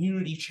because your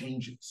community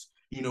changes,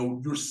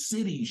 your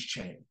cities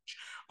change.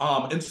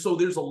 And so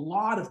there's a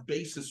lot of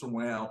basis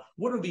around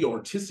what are the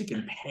artistic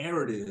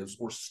imperatives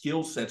or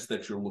skill sets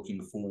that you're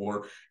looking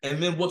for,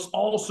 and then what's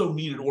also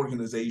needed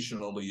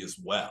organizationally as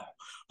well.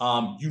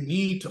 You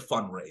need to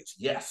fundraise.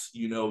 Yes,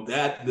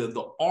 that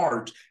the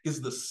art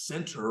is the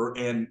center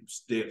and,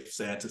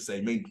 sad to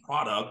say, main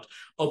product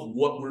of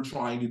what we're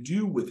trying to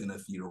do within a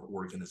theater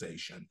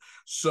organization.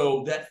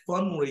 So that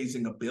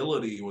fundraising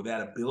ability, or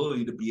that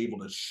ability to be able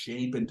to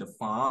shape and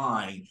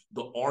define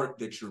the art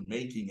that you're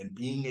making and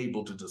being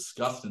able to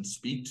discuss and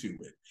speak to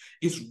it,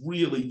 is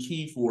really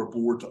key for a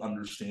board to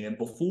understand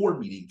before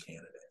meeting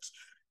candidates.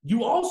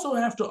 You also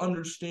have to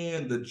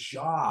understand the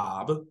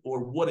job or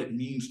what it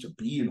means to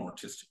be an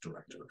artistic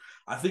director.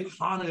 I think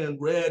Hana and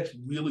Reg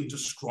really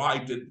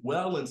described it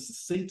well and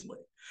succinctly.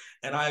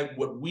 And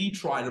what we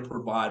try to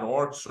provide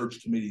our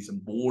search committees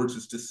and boards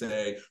is to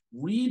say,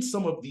 read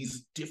some of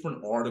these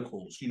different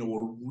articles,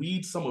 or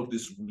read some of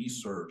this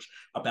research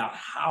about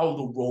how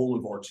the role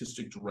of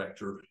artistic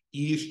director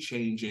is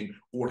changing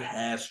or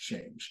has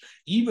changed.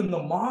 Even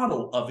the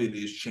model of it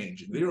is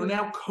changing. There are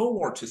now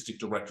co-artistic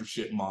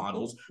directorship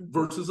models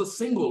versus a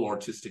single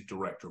artistic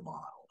director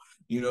model.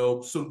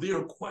 So there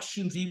are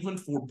questions even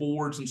for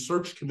boards and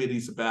search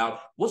committees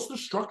about what's the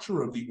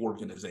structure of the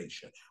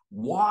organization?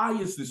 Why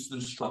is this the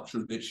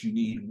structure that you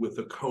need with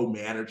a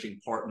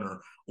co-managing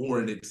partner or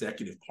an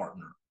executive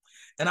partner?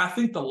 And I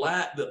think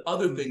the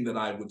other thing that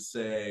I would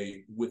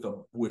say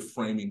with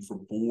framing for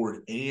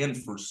board and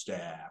for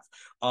staff,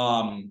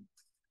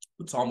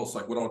 it's almost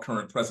like what our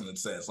current president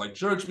says, like,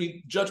 judge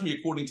me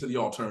according to the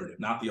alternative,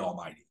 not the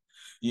almighty.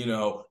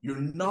 You're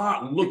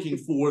not looking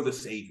for the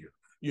savior.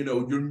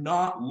 You're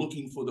not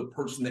looking for the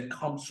person that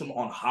comes from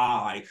on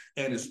high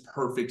and is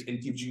perfect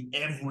and gives you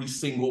every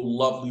single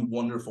lovely,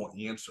 wonderful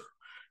answer.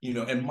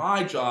 And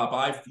my job,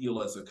 I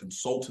feel, as a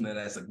consultant and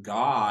as a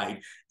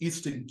guide,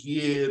 is to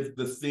give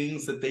the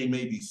things that they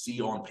maybe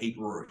see on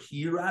paper or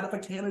hear out of a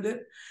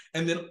candidate,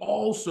 and then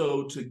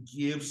also to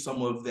give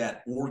some of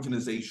that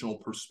organizational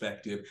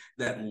perspective,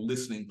 that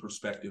listening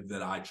perspective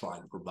that I try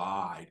to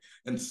provide,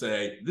 and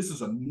say, this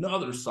is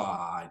another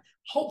side,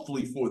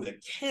 hopefully for the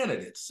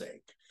candidate's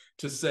sake,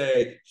 to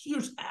say,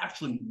 here's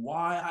actually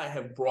why I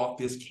have brought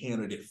this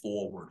candidate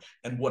forward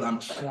and what I'm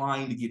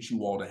trying to get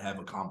you all to have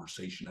a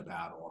conversation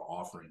about or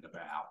offering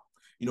about.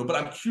 But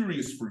I'm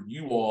curious for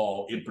you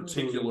all in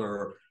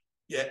particular,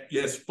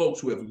 yes,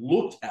 folks who have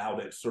looked out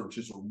at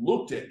searches or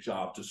looked at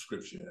job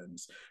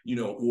descriptions,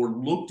 or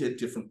looked at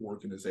different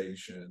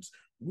organizations,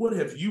 what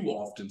have you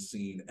often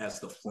seen as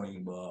the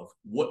frame of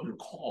what your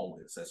call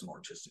is as an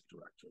artistic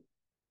director?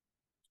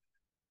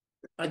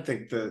 I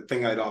think the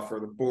thing I'd offer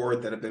the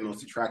board that I've been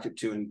most attracted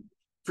to in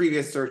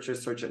previous search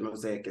at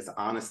Mosaic is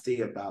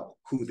honesty about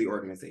who the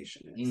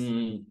organization is.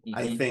 Mm-hmm.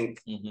 I think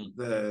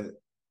the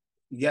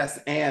yes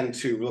and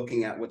to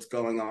looking at what's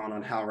going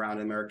on How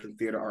Around American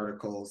Theater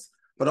articles,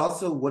 but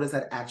also what does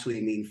that actually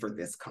mean for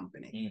this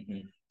company?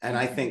 Mm-hmm. And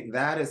I think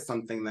that is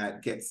something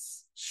that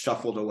gets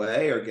shuffled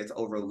away or gets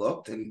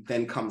overlooked and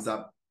then comes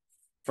up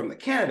from the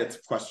candidates'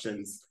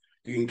 questions.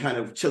 You can kind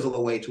of chisel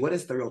away to what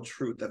is the real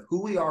truth of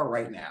who we are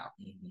right now.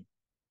 Mm-hmm.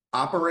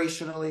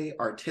 Operationally,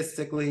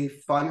 artistically,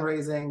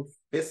 fundraising,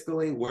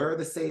 fiscally, where are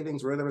the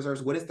savings, where are the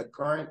reserves, what is the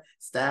current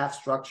staff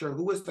structure,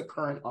 who is the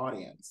current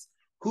audience,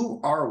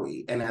 who are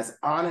we? And as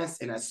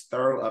honest and as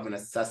thorough of an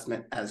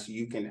assessment as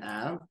you can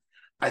have,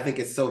 I think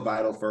it's so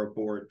vital for a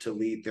board to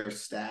lead their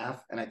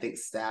staff, and I think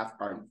staff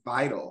are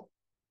vital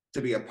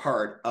to be a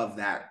part of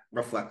that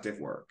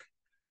reflective work.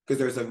 Because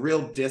there's a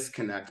real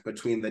disconnect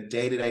between the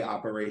day-to-day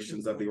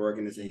operations of the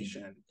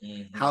organization,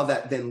 how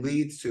that then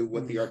leads to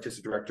what the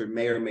artistic director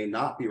may or may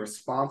not be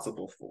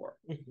responsible for,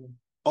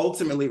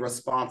 ultimately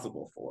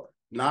responsible for,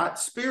 not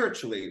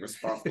spiritually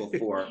responsible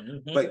for,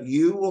 but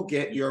you will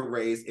get your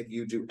raise if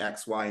you do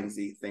X, Y, and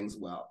Z things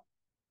well.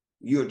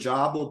 Your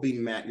job will be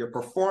met, your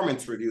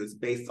performance review is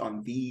based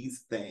on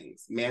these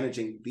things,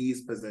 managing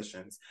these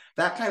positions,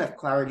 that kind of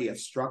clarity of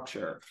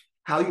structure,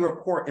 how you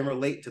report and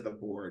relate to the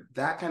board,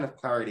 that kind of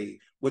clarity,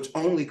 which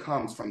only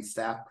comes from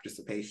staff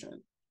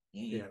participation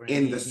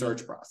in the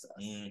search process.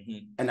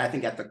 And I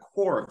think at the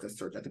core of the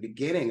search, at the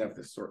beginning of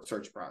the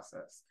search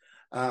process,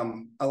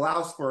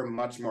 allows for a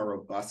much more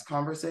robust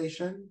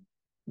conversation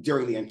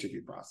during the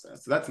interview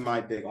process. So that's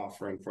my big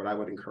offering for what I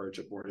would encourage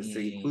a board is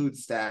to include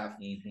staff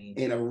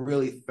in a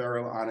really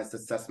thorough, honest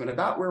assessment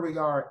about where we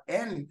are.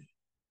 And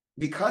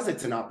because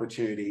it's an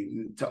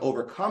opportunity to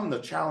overcome the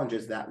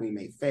challenges that we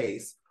may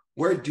face,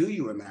 where do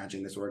you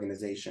imagine this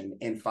organization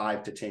in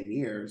 5 to 10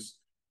 years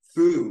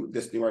through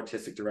this new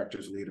artistic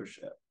director's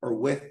leadership or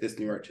with this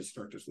new artistic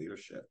director's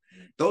leadership?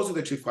 Those are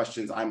the two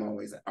questions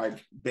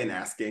I've been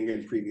asking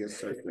in previous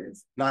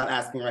searches, not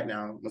asking right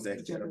now,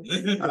 Mosaic Theater.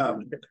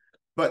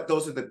 But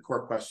those are the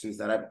core questions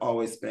that I've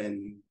always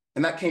been,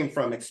 and that came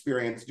from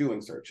experience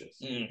doing searches.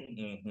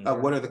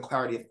 What are the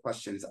clarity of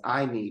questions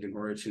I need in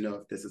order to know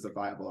if this is a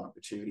viable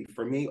opportunity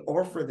for me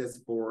or for this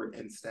board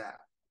and staff?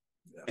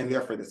 And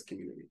therefore this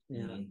community.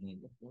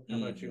 How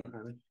about you,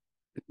 Hana?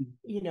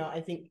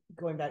 I think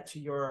going back to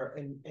your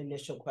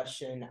initial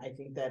question, I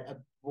think that a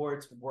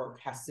board's work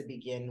has to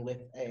begin with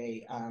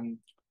an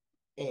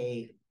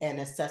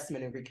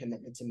assessment and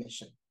recommitment to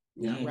mission.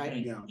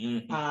 Right.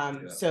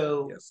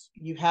 So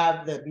you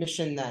have the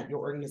mission that your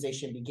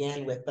organization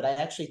began with, but I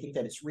actually think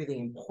that it's really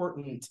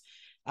important,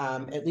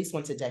 at least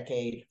once a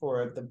decade,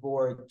 for the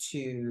board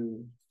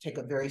to take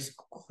a very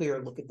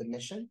clear look at the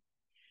mission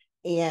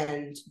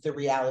and the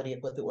reality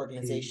of what the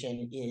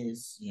organization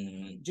is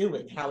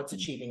doing, how it's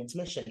achieving its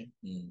mission.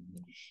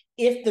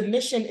 If the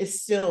mission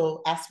is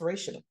still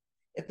aspirational,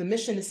 if the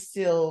mission is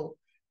still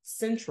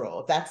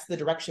central, if that's the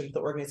direction the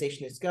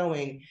organization is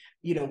going,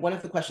 one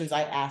of the questions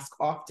I ask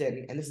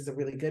often, and this is a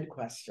really good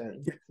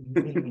question,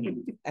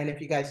 and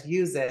if you guys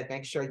use it,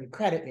 make sure you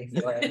credit me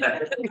for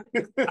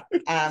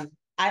it.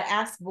 I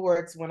ask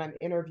boards when I'm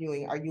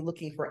interviewing, are you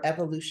looking for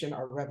evolution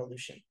or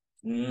revolution?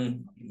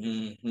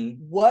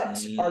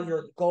 What are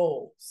your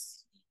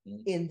goals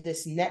in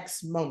this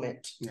next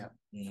moment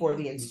for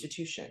the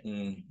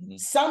institution?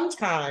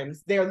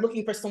 Sometimes they're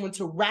looking for someone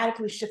to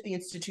radically shift the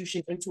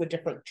institution into a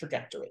different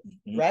trajectory,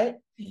 right?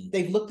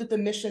 They've looked at the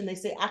mission, they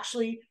say,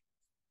 actually,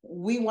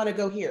 we want to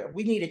go here.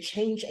 We need a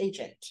change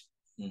agent,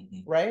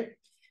 right?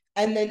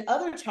 And then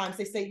other times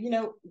they say, you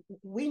know,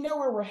 we know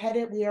where we're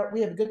headed. We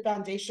have a good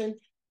foundation.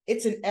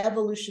 It's an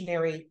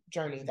evolutionary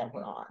journey that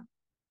we're on.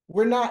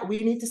 We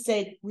need to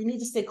stay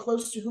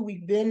close to who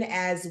we've been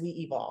as we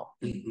evolve.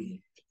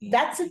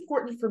 That's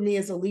important for me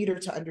as a leader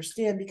to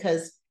understand,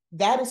 because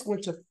that is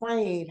going to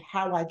frame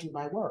how I do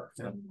my work.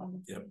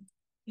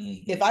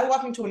 If I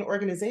walk into an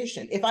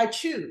organization, if I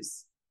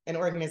choose an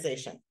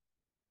organization,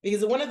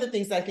 because one of the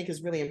things that I think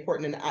is really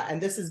important, and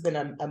this has been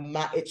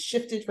it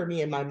shifted for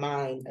me in my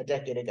mind a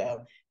decade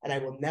ago, and I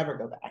will never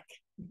go back.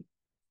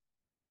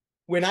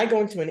 When I go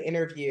into an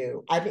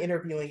interview, I'm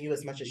interviewing you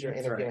as much as you're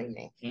interviewing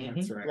me.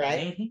 That's right.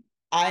 Right?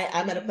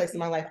 I'm at a place in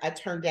my life, I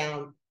turn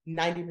down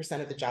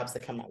 90% of the jobs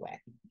that come my way,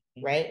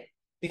 right?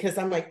 Because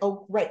I'm like,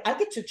 oh, right, I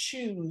get to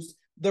choose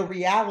the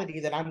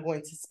reality that I'm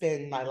going to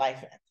spend my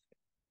life in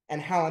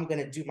and how I'm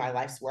going to do my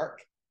life's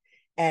work.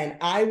 And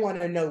I want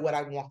to know what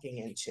I'm walking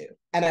into.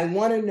 And I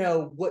want to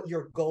know what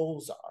your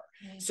goals are.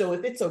 So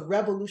if it's a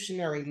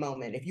revolutionary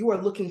moment, if you are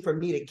looking for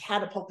me to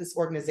catapult this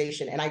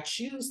organization and I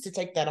choose to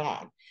take that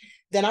on,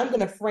 then I'm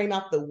going to frame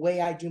out the way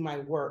I do my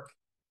work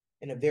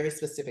in a very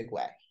specific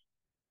way.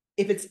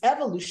 If it's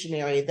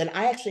evolutionary, then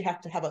I actually have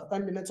to have a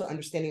fundamental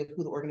understanding of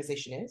who the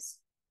organization is,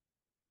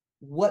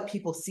 what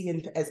people see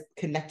as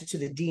connected to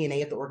the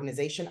DNA of the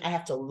organization. I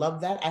have to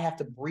love that. I have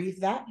to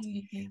breathe that.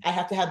 I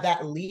have to have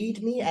that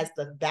lead me as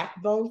the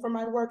backbone for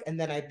my work, and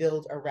then I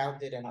build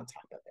around it and on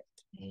top of it,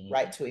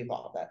 right, to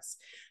evolve us.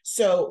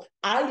 So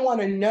I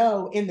want to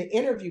know in the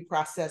interview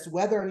process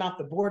whether or not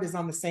the board is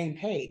on the same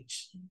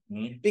page.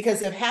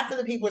 Because if half of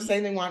the people are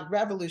saying they want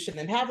revolution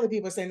and half of the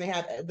people are saying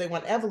they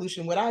want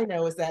evolution, what I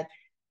know is that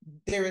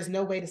there is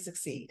no way to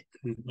succeed.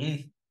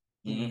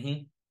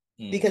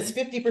 Because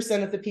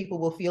 50% of the people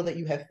will feel that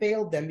you have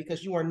failed them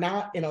because you are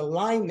not in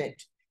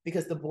alignment,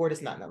 because the board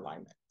is not in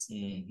alignment.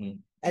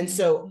 And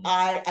so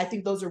I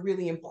think those are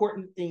really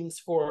important things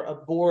for a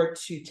board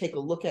to take a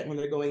look at when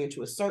they're going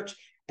into a search.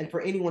 And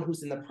for anyone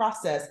who's in the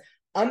process,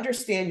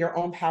 understand your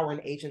own power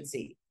and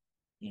agency,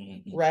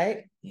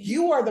 right?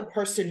 You are the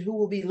person who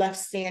will be left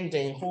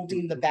standing,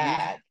 holding the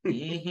bag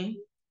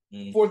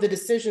for the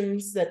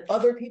decisions that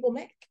other people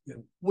make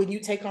when you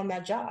take on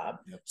that job.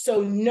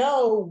 So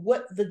know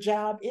what the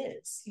job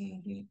is,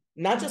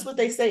 not just what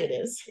they say it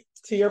is,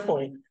 to your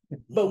point,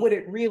 but what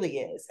it really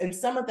is. And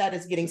some of that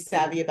is getting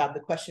savvy about the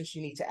questions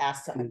you need to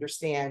ask to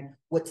understand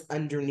what's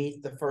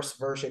underneath the first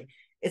version.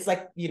 It's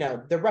like, you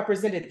know, the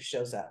representative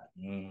shows up.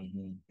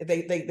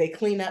 They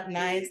clean up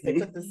nice, they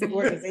put the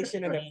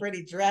organization in a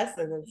pretty dress,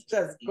 and it's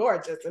just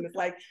gorgeous. And it's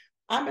like,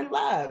 I'm in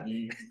love.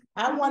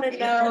 I want to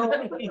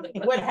know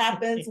what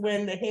happens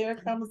when the hair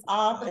comes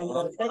off and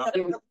the makeup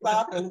comes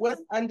off and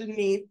what's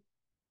underneath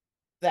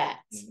that.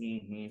 Do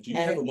you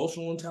have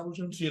emotional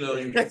intelligence? You know,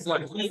 it's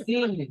like,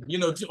 you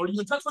know, or you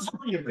can touch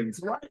on your things,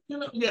 right? You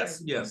know,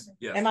 yes.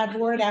 Am I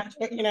bored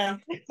after, you know?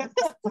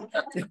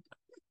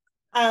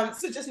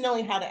 So just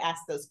knowing how to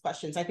ask those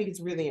questions, I think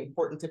it's really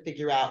important to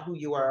figure out who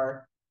you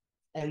are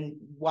and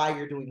why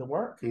you're doing the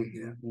work,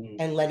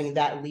 and letting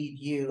that lead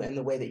you in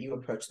the way that you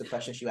approach the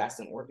questions you ask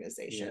an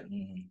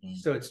organization.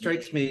 So it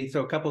strikes me,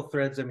 so a couple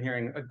threads I'm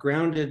hearing: a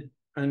grounded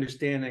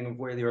understanding of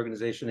where the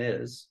organization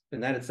is,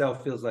 and that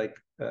itself feels like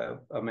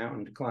a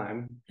mountain to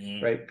climb,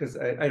 right? Because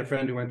I had a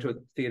friend who went to a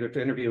theater to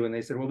interview, and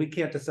they said, well, we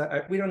can't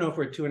decide, we don't know if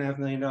we're a $2.5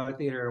 million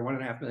theater or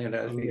 $1.5 million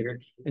theater.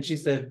 And she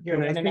said, You're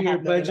can I see your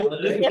budget?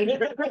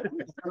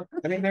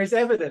 I mean, there's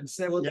evidence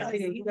that will tell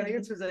you that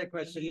answers that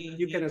question.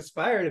 You can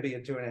aspire to be a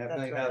 $2.5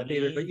 million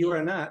theater, but you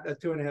are not a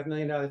 $2.5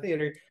 million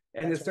theater.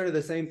 And it's sort of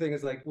the same thing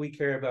as like, we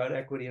care about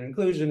equity and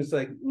inclusion. It's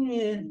like,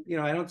 you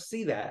know, I don't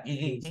see that.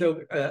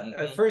 So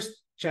a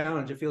first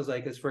challenge, it feels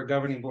like, is for a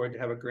governing board to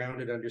have a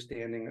grounded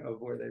understanding of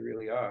where they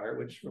really are,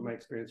 which from my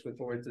experience with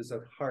boards is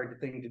a hard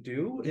thing to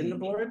do in the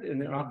board,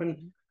 and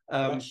often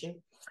so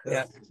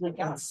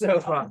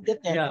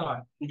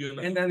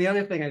and then the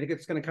other thing I think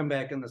it's going to come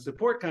back in the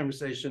support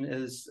conversation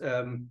is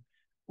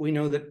we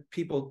know that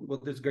people, well,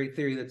 there's a great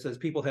theory that says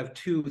people have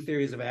two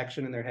theories of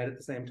action in their head at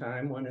the same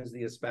time. One is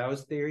the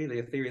espoused theory,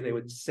 the theory they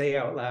would say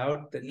out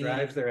loud that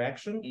drives their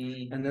action.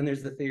 And then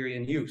there's the theory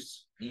in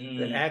use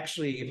that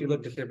actually, if you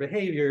looked at their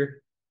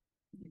behavior,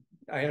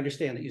 I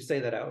understand that you say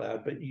that out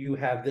loud, but you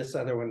have this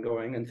other one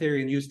going. And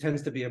theory in use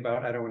tends to be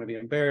about, I don't want to be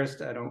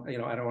embarrassed. I don't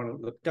want to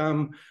look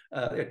dumb.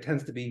 It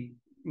tends to be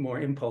more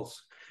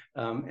impulse.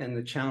 And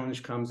the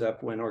challenge comes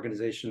up when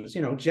organizations,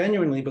 you know,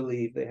 genuinely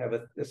believe they have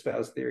a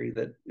espoused theory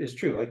that is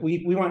true. Like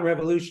we want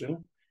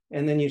revolution,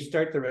 and then you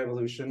start the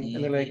revolution,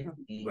 and they're like,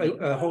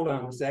 hold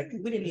on a sec,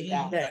 we didn't need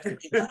that.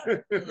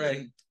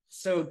 Right.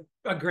 So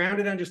a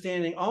grounded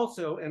understanding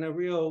also, and a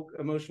real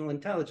emotional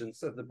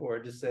intelligence of the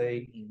board to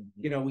say,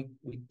 you know, we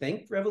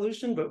think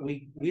revolution, but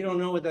we don't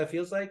know what that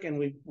feels like,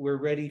 and we're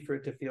ready for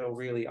it to feel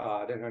really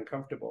odd and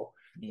uncomfortable,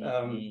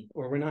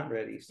 or we're not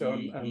ready. So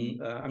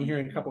I'm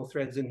hearing a couple of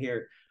threads in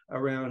here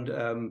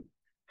around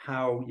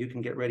how you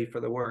can get ready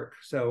for the work.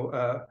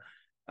 So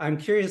I'm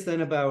curious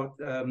then about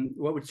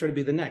what would sort of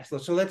be the next.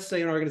 So let's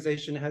say an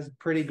organization has a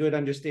pretty good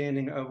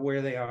understanding of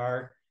where they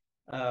are.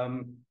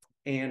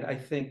 And I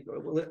think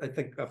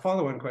a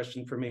follow-on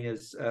question for me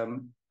is,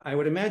 I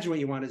would imagine what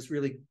you want is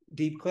really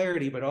deep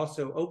clarity, but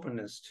also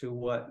openness to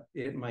what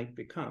it might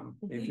become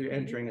if you're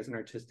entering as an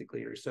artistic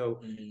leader.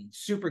 So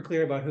super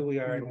clear about who we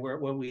are and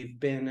what we've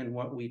been and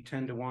what we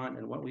tend to want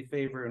and what we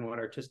favor and what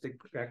artistic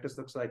practice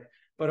looks like,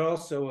 but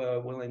also a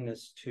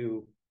willingness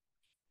to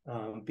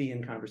be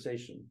in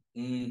conversation.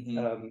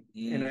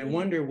 And I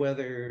wonder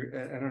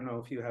whether, I don't know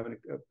if you have an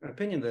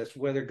opinion of this,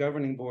 whether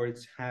governing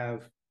boards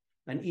have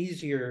an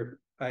easier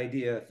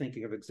idea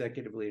thinking of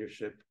executive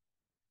leadership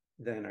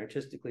than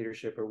artistic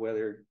leadership, or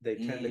whether they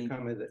tend to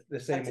come in the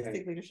same way.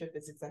 Artistic leadership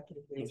is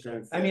executive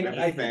leadership. I mean,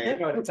 I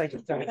don't even say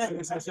that.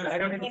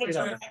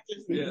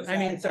 I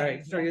mean,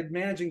 sorry,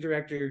 managing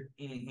director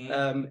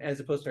as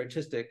opposed to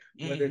artistic,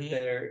 whether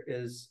there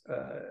is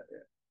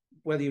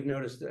whether you've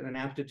noticed an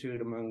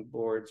aptitude among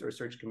boards or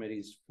search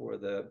committees for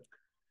the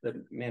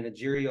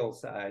managerial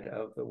side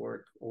of the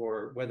work,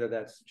 or whether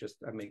that's just,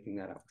 I'm making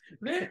that up.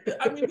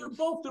 I mean, they're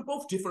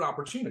both different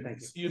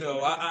opportunities. You know,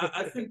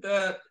 I think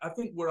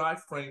where I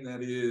frame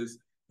that is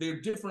there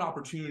are different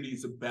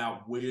opportunities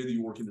about where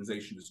the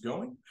organization is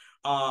going,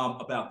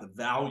 about the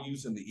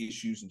values and the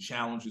issues and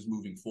challenges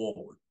moving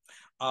forward.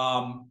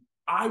 I'd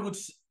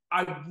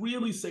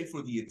really say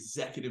for the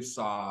executive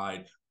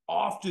side,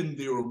 often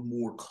there are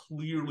more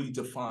clearly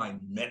defined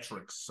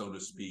metrics, so to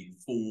speak,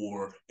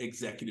 for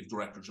executive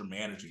directors or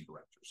managing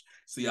directors.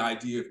 It's the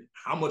idea of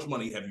how much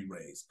money have you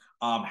raised?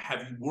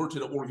 Have you worked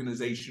at an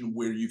organization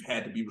where you've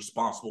had to be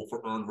responsible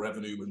for earned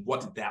revenue, and what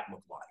did that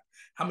look like?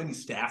 How many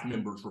staff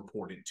members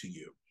reported to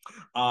you?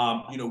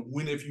 You know,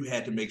 when have you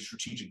had to make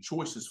strategic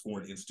choices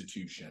for an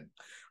institution?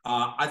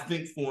 I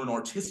think for an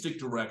artistic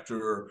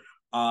director,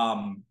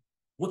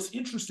 what's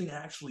interesting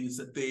actually is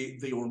that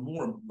they are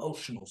more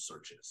emotional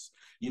searches.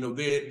 You know,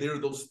 there are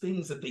those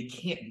things that they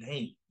can't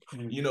name.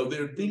 You know,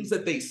 there are things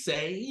that they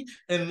say,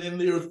 and then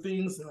there are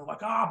things that are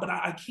like, but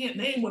I can't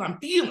name what I'm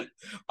feeling.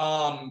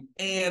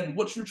 And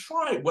what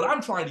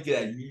I'm trying to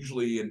get at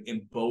usually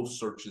in both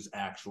searches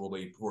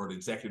actually for an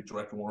executive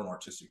director or an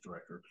artistic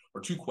director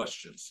are two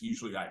questions.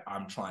 Usually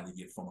I'm trying to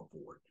get from a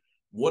board.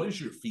 What is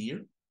your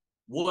fear?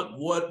 What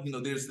you know,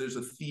 there's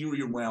a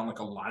theory around, like,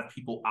 a lot of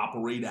people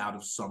operate out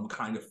of some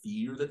kind of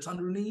fear that's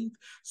underneath.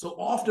 So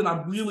often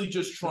I'm really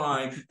just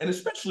trying, and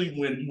especially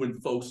when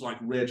folks like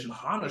Reg and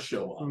Hana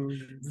show up,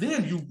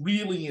 then you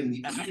really, in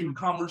the active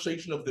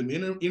conversation of them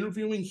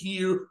interviewing,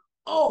 hear,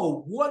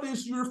 what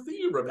is your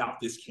fear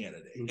about this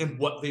candidate and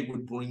what they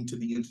would bring to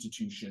the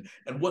institution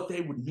and what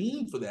they would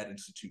mean for that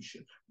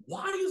institution?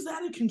 Why is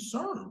that a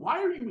concern?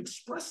 Why are you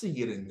expressing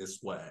it in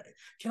this way?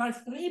 Can I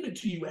frame it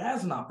to you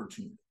as an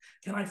opportunity?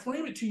 Can I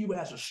frame it to you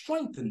as a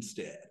strength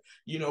instead?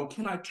 You know,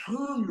 can I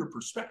turn your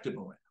perspective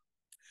around?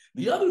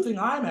 The other thing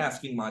I'm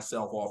asking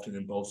myself often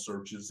in both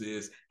searches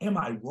is, am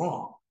I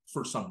wrong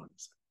for some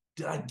reason?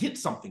 Did I get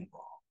something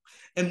wrong?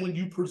 And when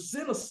you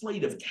present a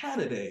slate of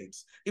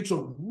candidates, it's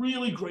a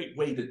really great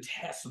way to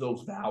test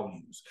those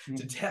values,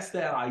 to test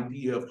that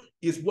idea of,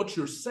 is what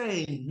you're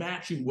saying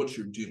matching what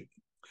you're doing?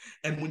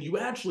 And when you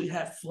actually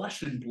have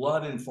flesh and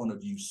blood in front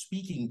of you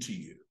speaking to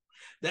you,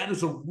 that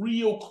is a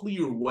real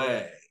clear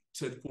way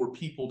for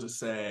people to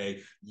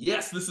say,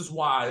 yes, this is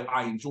why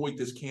I enjoyed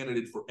this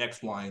candidate for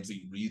X, Y, and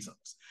Z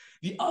reasons.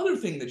 The other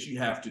thing that you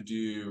have to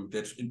do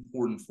that's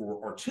important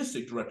for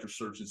artistic director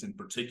searches in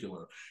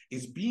particular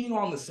is being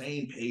on the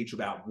same page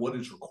about what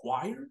is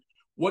required,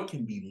 what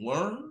can be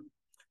learned,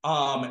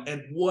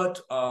 and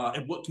what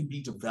can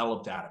be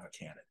developed out of a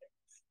candidate.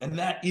 And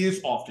that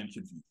is often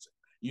confusing.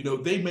 You know,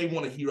 they may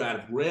want to hear out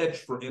of Reg,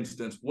 for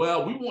instance,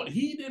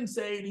 he didn't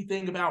say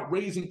anything about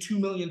raising $2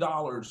 million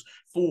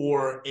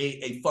for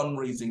a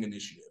fundraising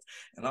initiative.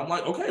 And I'm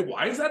like, okay,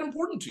 why is that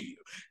important to you?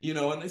 You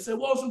know, and they say,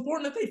 well, it's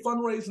important that they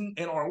fundraise,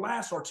 and our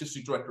last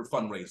artistic director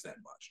fundraised that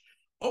much.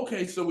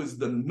 Okay, so is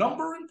the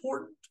number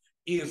important?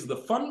 Is the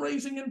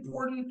fundraising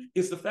important?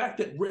 Is the fact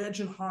that Reg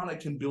and Hana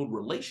can build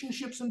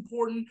relationships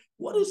important?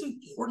 What is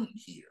important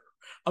here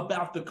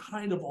about the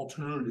kind of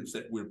alternatives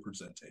that we're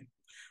presenting?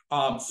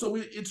 So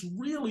it's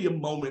really a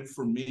moment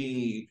for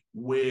me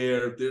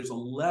where there's a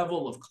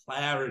level of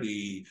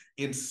clarity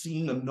in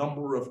seeing a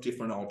number of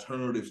different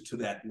alternatives to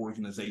that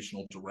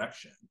organizational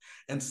direction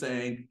and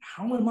saying,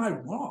 how am I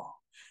wrong?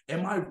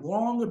 Am I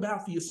wrong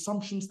about the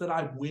assumptions that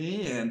I went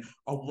in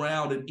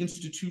around an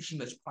institution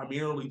that's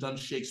primarily done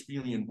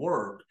Shakespearean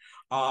work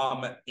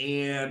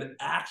and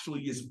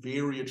actually is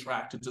very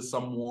attracted to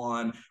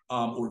someone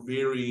or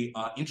very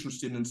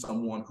interested in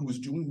someone who is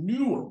doing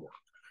newer work?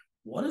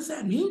 What does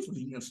that mean for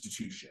the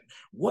institution?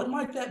 What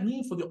might that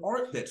mean for the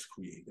art that's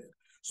created?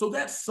 So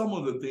that's some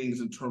of the things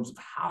in terms of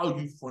how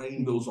you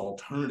frame those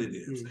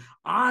alternatives.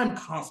 I'm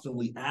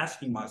constantly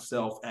asking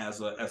myself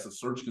as a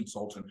search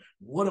consultant,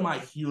 what am I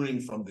hearing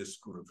from this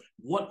group?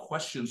 What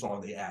questions are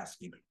they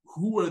asking?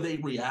 Who are they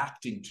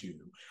reacting to?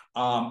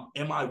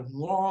 Am I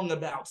wrong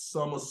about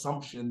some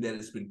assumption that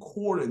has been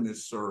core in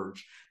this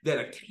search that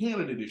a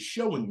candidate is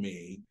showing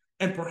me?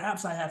 And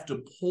perhaps I have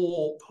to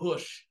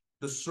push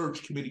the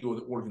search committee or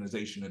the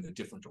organization in a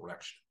different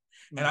direction.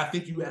 And I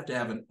think you have to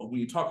have, when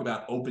you talk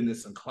about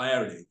openness and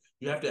clarity,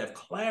 you have to have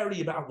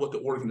clarity about what the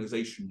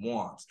organization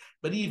wants.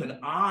 But even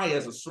I,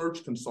 as a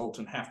search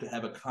consultant, have to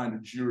have a kind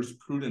of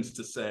jurisprudence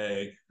to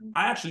say,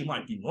 I actually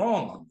might be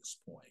wrong on this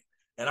point.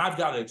 And I've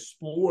got to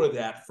explore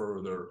that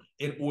further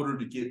in order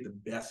to get the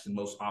best and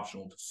most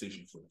optimal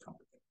decision for the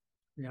company.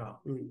 Yeah.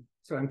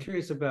 So I'm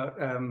curious about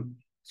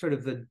sort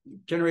of the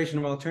generation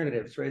of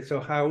alternatives, right?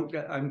 So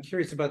I'm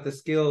curious about the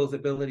skills,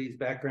 abilities,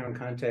 background,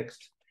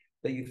 context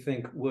that you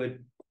think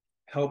would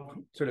help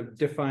sort of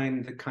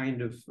define the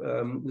kind of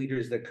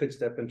leaders that could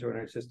step into an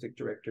artistic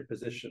director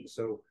position.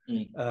 So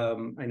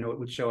I know it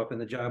would show up in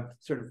the job,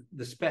 sort of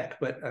the spec,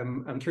 but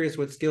I'm curious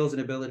what skills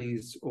and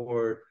abilities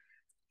or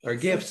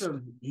gifts.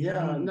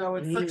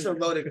 It's such a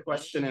loaded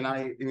question, and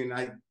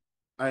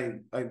I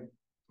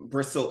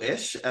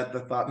bristle-ish at the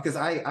thought, because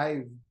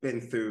I've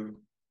been through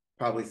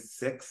probably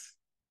 6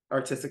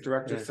 artistic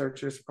director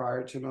searches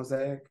prior to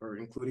Mosaic, or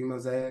including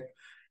Mosaic.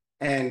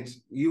 And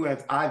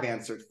I've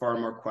answered far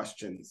more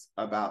questions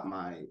about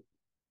my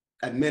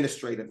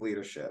administrative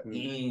leadership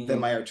than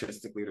my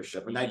artistic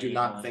leadership. And I do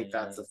not think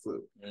that's a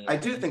fluke. I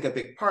do think a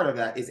big part of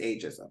that is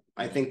ageism.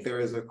 I think there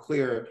is a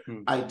clear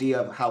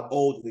idea of how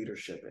old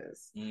leadership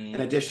is,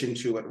 in addition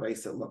to what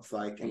race it looks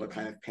like and what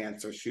kind of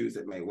pants or shoes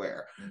it may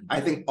wear.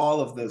 I think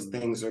all of those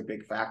things are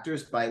big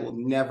factors, but I will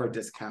never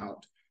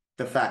discount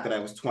the fact that I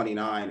was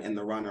 29 and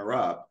the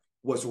runner-up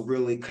was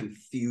really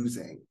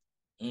confusing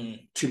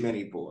to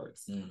many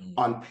boards.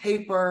 On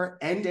paper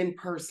and in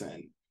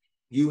person,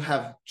 you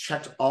have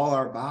checked all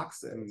our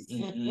boxes.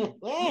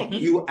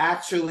 You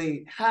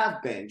actually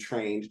have been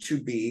trained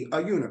to be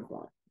a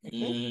unicorn.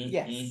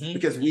 Yes.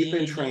 Because we've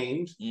been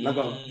trained, we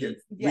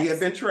have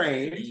been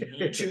trained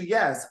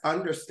to,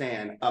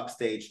 understand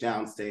upstage,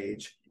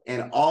 downstage,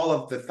 and all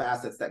of the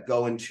facets that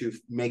go into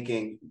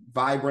making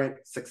vibrant,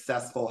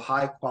 successful,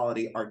 high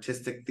quality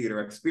artistic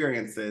theater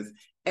experiences,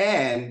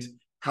 and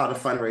how to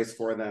fundraise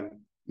for them,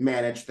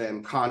 manage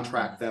them,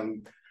 contract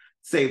them,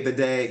 save the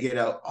day.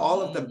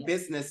 All of the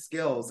business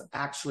skills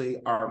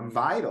actually are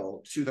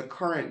vital to the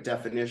current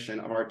definition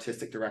of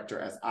artistic director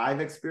as I've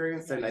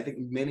experienced it. And I think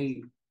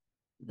many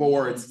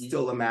boards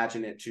still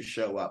imagine it to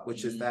show up,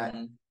 which is that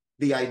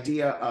the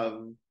idea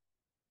of,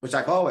 which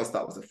I've always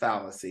thought was a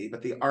fallacy,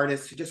 but the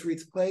artist who just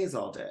reads plays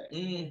all day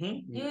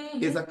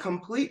is a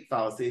complete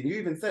fallacy. And you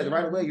even said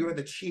right away, you are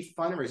the chief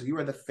fundraiser, you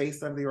are the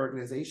face of the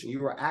organization,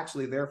 you are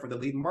actually there for the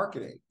lead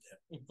marketing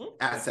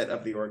asset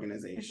of the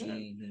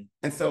organization.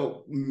 And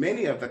so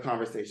many of the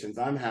conversations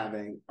I'm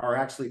having are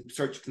actually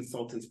search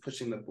consultants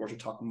pushing the board to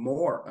talk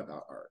more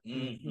about art.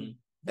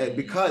 And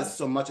because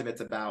so much of it's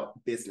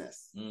about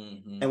business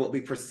and what we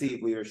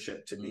perceive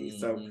leadership to be.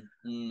 So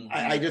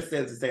I just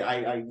said to say,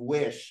 I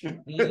wish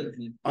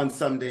on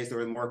some days there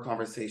were more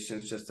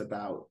conversations just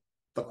about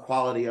the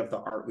quality of the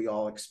art we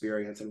all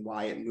experience and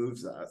why it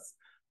moves us.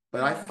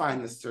 But I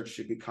find the search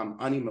should become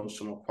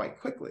unemotional quite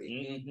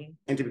quickly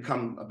and to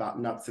become about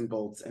nuts and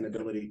bolts and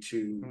ability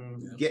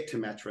to get to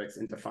metrics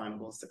and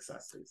definable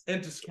successes.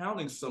 And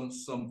discounting some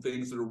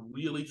things that are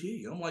really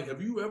key. I'm like,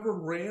 have you ever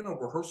ran a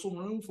rehearsal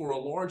room for a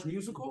large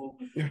musical?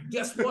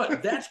 Guess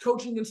what? That's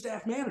coaching and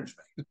staff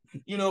management.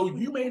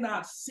 You may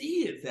not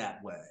see it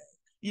that way,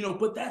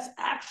 but that's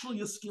actually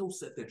a skill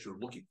set that you're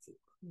looking for.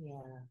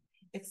 Yeah,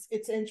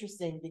 it's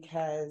interesting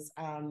because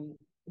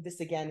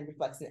this again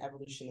reflects an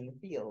evolution in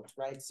the field,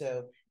 right?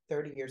 So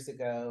 30 years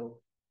ago,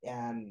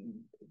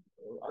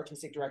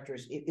 artistic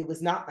directors, it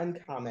was not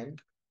uncommon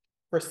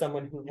for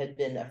someone who had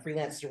been a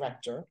freelance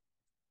director,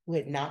 who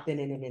had not been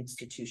in an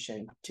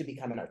institution, to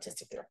become an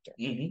artistic director.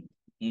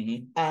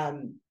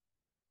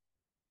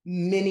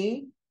 Many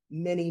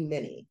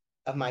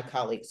of my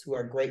colleagues who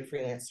are great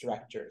freelance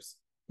directors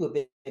who have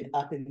been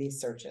up in these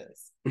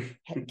searches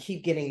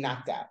keep getting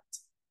knocked out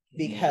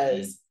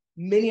because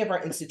many of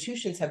our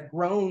institutions have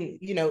grown.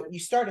 You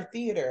start a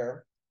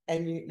theater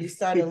and you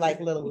start a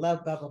little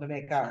love bubble to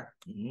make art.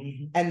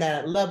 And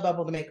that love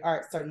bubble to make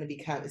art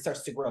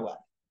starts to grow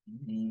up.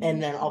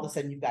 And then all of a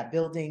sudden you've got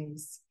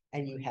buildings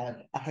and you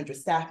have 100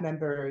 staff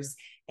members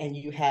and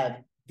you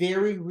have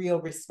very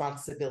real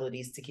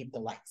responsibilities to keep the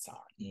lights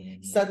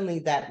on. Suddenly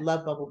that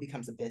love bubble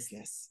becomes a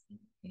business.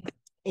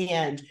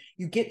 And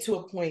you get to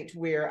a point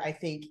where I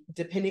think,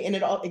 depending,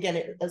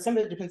 and some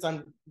of it depends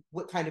on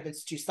what kind of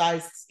institute,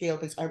 size,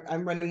 scale.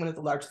 I'm running one of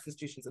the largest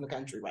institutions in the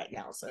country right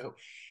now. So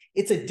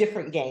it's a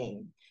different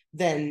game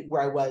than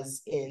where I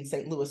was in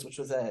St. Louis, which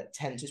was a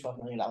 $10 to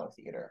 $12 million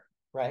theater,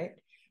 right?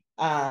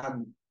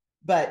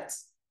 But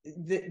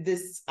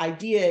this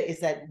idea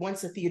is that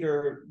once a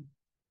theater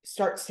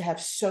starts to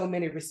have so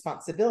many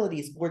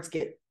responsibilities, boards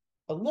get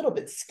a little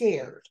bit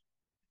scared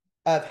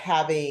of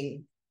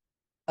having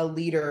a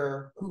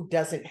leader who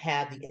doesn't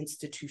have the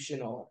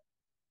institutional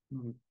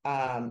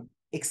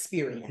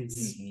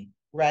experience,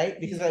 right?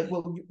 Because like,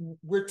 well,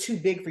 we're too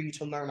big for you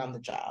to learn on the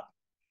job.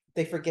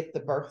 They forget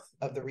the birth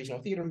of the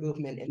regional theater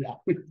movement in that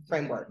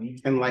framework.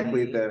 And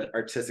likely the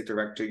artistic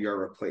director you're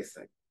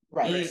replacing.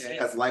 Right.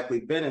 Has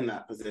likely been in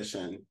that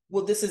position.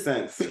 Well, this is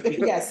since.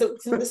 yeah. So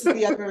this is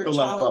the other The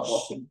love challenge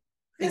bubble.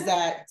 is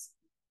that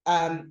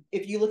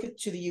if you look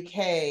to the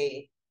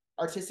UK,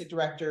 artistic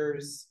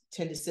directors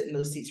tend to sit in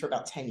those seats for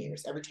about 10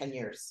 years, every 10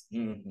 years,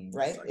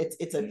 right?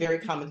 It's a very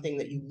common thing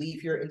that you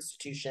leave your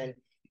institution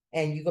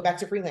and you go back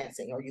to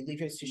freelancing, or you leave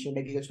your institution,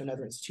 maybe you go to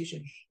another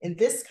institution. In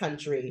this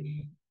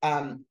country,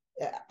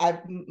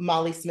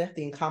 Molly Smith,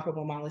 the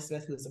incomparable Molly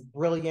Smith, who's a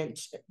brilliant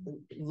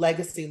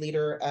legacy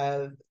leader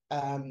of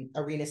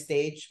Arena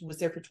Stage, was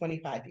there for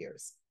 25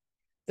 years.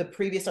 The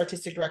previous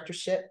artistic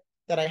directorship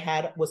that I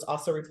had was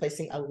also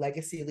replacing a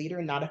legacy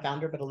leader, not a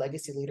founder, but a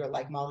legacy leader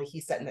like Molly.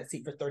 He sat in that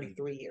seat for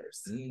 33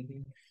 years.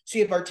 So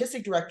you have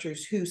artistic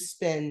directors who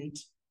spend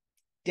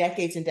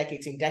decades and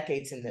decades and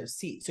decades in those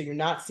seats. So you're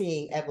not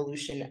seeing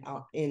evolution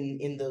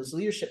in those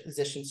leadership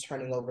positions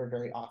turning over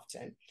very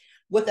often.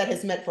 What that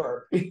has meant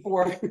for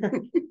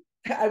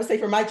I would say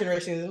for my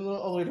generation, is a little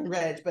older than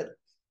Reg, but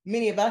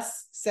many of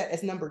us sat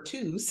as number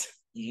twos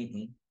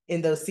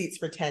in those seats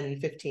for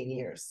 10, 15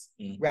 years,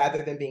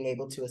 rather than being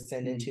able to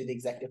ascend into the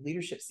executive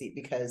leadership seat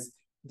because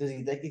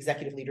the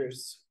executive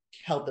leaders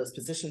held those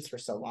positions for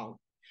so long.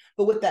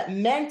 But what that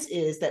meant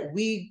is that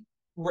we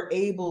were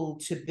able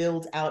to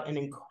build out an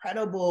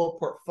incredible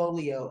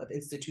portfolio of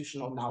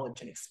institutional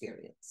knowledge and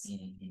experience,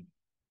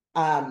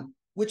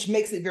 which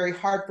makes it very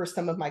hard for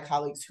some of my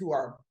colleagues who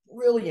are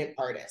brilliant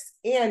artists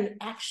and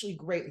actually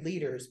great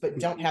leaders, but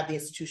don't have the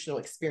institutional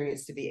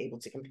experience to be able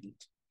to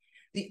compete.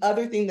 The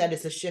other thing that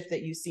is a shift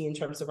that you see in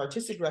terms of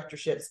artistic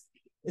directorships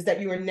is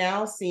that you are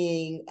now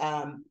seeing,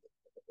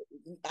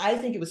 I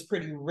think it was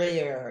pretty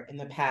rare in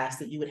the past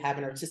that you would have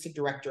an artistic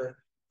director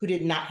who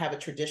did not have a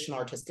traditional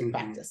artistic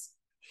practice,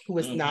 who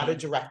was not a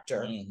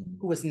director,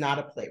 who was not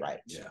a playwright.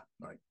 Yeah,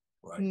 right.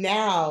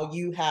 Now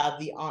you have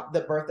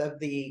the birth of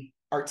the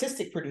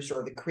artistic producer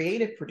or the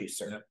creative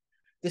producer. Yep.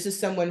 This is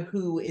someone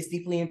who is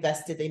deeply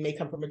invested. They may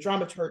come from a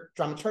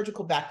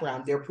dramaturgical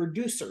background. They're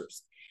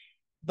producers,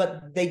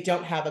 but they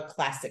don't have a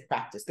classic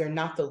practice. They're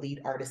not the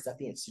lead artist of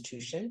the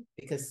institution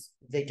because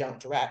they don't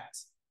direct,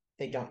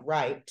 they don't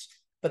write,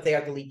 but they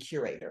are the lead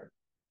curator.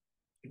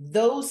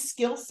 Those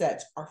skill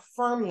sets are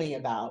firmly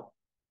about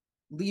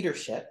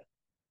leadership,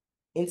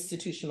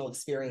 institutional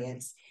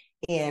experience,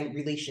 and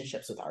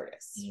relationships with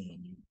artists.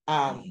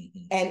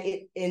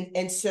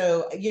 And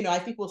so, you know, I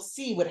think we'll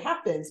see what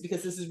happens,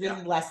 because this is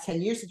really the last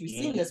 10 years since we've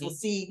seen this. We'll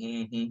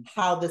see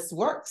how this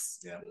works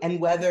and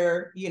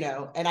whether, you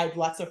know, and I have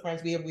lots of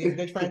friends, we have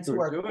good friends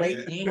who are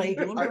great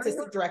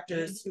artistic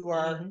directors who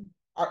are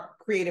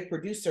creative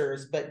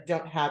producers, but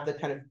don't have the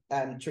kind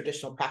of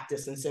traditional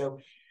practice. And so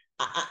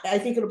I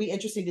think it'll be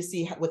interesting to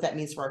see what that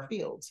means for our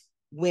field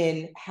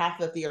when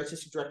half of the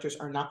artistic directors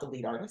are not the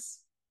lead artists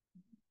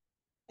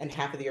and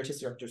half of the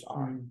artistic directors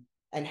are,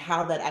 and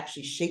how that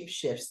actually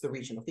shapeshifts the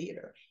regional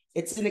theater.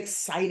 It's an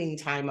exciting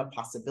time of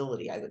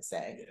possibility, I would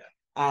say.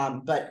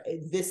 But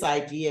this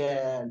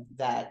idea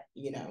that,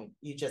 you know,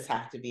 you just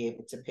have to be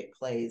able to pick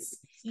plays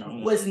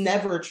was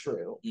never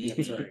true.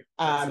 That's right.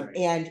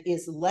 And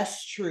is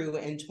less true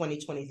in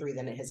 2023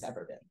 than it has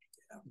ever been.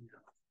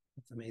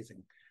 That's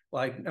amazing.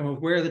 Well, I'm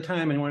aware of the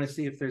time and want to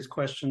see if there's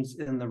questions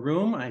in the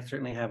room. I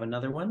certainly have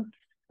another one.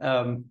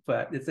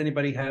 But does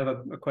anybody have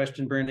a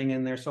question burning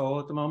in their soul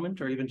at the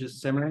moment, or even just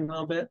simmering a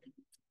little bit?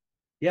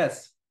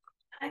 Yes.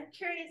 I'm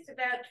curious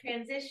about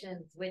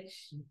transitions,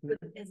 which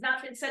has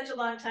not been such a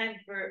long time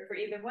for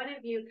either one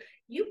of you.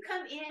 You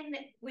come in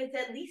with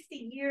at least a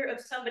year of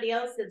somebody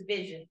else's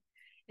vision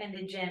and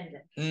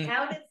agenda.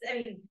 How does,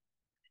 I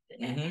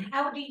mean,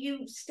 how do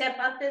you step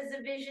up as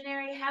a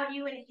visionary? How do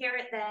you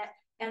inherit that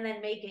and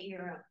then make it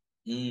your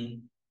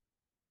own?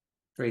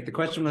 Great. The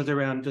question was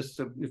around, just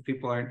so if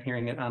people aren't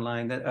hearing it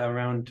online, that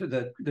around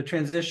the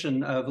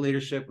transition of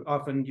leadership.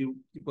 Often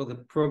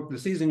the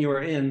season you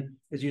are in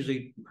is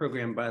usually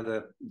programmed by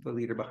the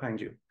leader behind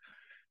you.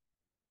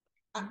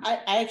 I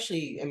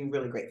actually am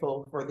really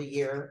grateful for the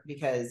year,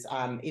 because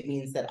it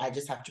means that I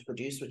just have to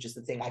produce, which is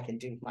the thing I can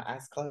do with my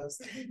eyes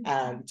closed.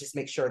 Just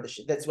make sure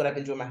that's what I've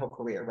been doing my whole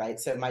career, right?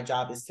 So my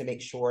job is to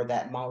make sure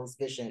that Molly's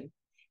vision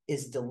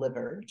is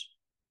delivered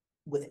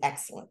with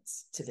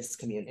excellence to this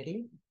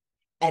community,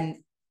 and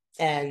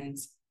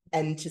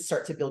to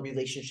start to build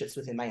relationships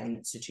within my own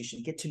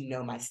institution, get to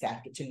know my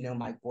staff, get to know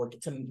my board,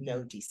 get to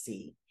know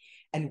DC,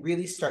 and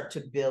really start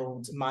to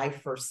build my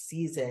first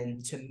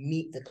season to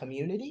meet the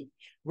community,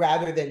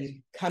 rather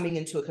than coming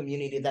into a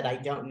community that I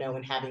don't know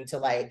and having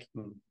to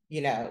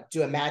you know,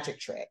 do a magic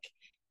trick.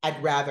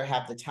 I'd rather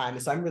have the time.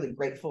 And so I'm really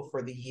grateful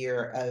for the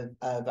year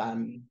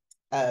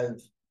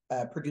of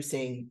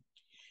producing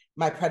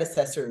my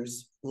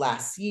predecessors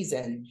last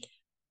season.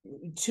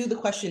 To the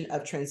question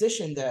of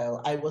transition,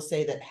 though, I will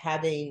say that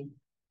having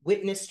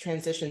witnessed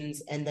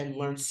transitions and then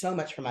learned so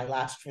much from my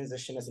last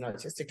transition as an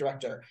artistic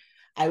director,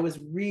 I was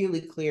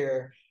really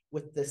clear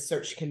with the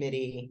search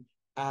committee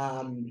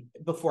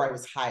before I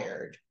was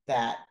hired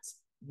that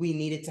we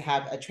needed to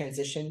have a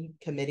transition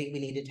committee, we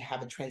needed to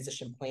have a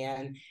transition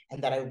plan,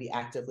 and that I would be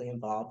actively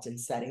involved in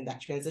setting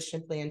that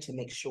transition plan to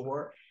make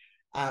sure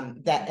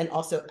that, and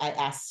also I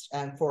asked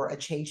for a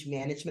change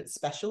management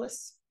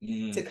specialist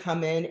to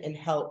come in and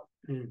help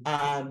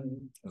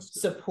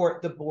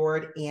support the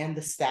board and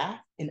the staff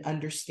in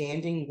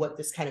understanding what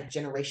this kind of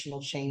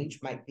generational change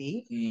might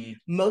be.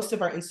 Most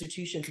of our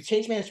institutions,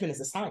 change management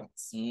is a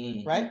science,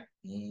 right?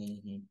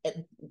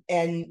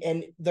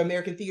 And the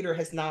American theater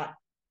has not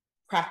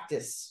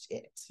practiced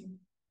it.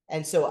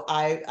 And so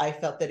I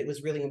felt that it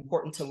was really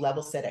important to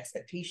level set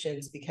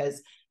expectations,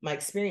 because my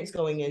experience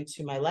going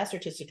into my last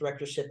artistic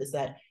directorship is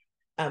that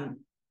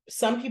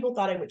some people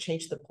thought I would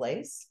change the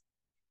plays,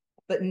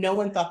 but no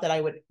one thought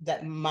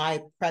that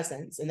my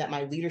presence and that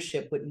my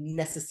leadership would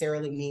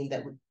necessarily mean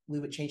that we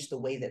would change the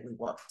way that we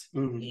worked,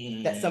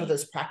 that some of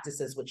those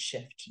practices would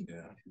shift.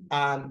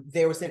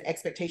 There was an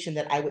expectation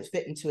that I would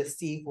fit into a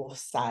Steve Wolf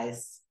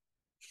size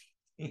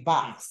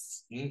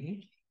box.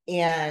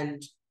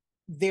 And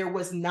there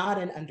was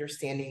not an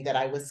understanding that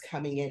I was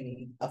coming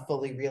in a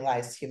fully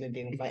realized human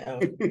being of my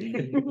own,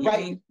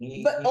 right?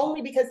 But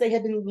only because they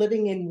had been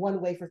living in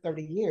one way for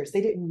 30 years.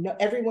 They didn't know,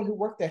 everyone who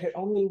worked there had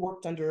only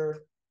worked under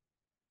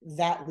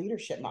that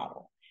leadership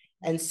model.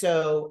 And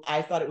so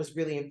I thought it was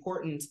really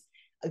important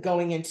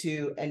going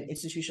into an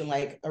institution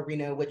like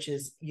Arena, which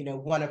is, you know,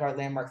 one of our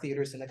landmark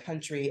theaters in the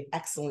country.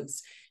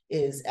 Excellence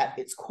is at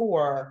its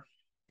core.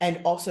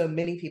 And also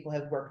many people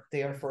have worked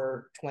there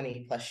for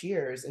 20 plus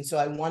years. And so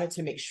I wanted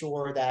to make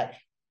sure that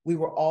we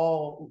were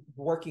all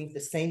working with the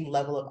same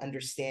level of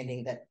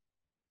understanding that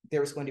there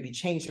was going to be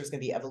change, there was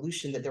going to be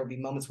evolution, that there would be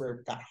moments where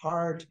it got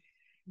hard,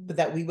 but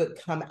that we would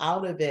come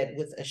out of it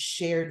with a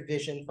shared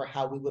vision for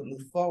how we would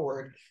move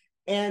forward,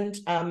 and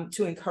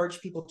to encourage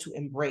people to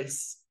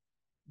embrace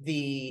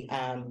the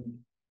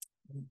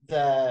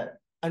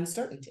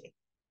uncertainty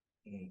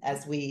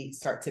as we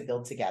start to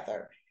build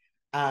together.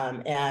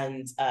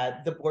 And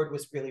the board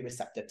was really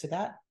receptive to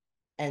that.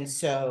 And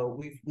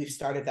so we've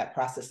started that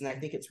process. And I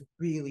think it's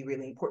really,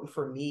 really important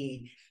for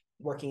me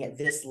working at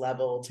this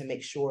level to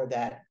make sure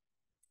that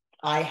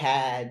I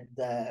had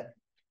the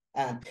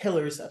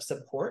pillars of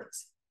support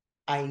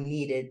I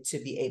needed to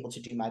be able to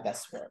do my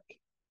best work.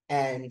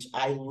 And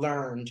I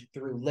learned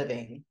through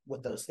living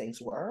what those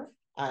things were.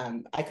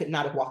 I could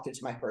not have walked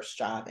into my first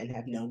job and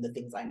have known the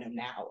things I know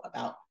now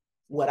about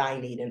what I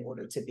need in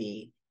order to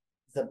be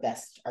the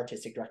best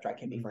artistic director I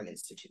can be for an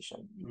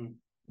institution.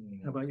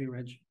 How about you,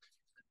 Reg?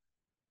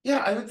 Yeah,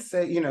 I would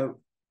say, you know,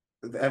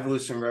 the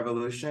evolution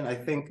revolution, I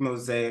think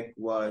Mosaic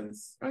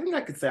was, I think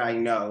I could say I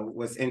know,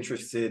 was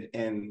interested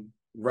in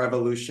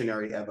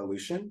revolutionary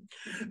evolution,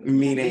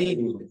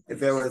 meaning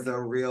there was a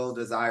real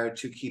desire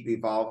to keep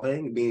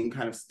evolving, meaning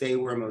kind of stay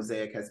where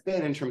Mosaic has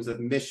been in terms of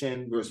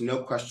mission. There was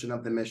no question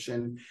of the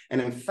mission. And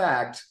in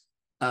fact,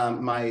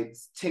 my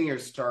 10-year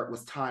start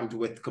was timed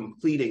with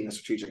completing the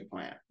strategic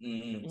plan.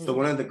 So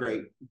one of the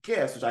great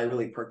gifts, which I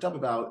really perked up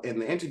about in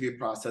the interview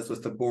process,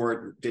 was the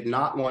board did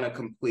not want to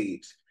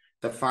complete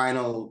the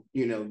final,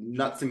 you know,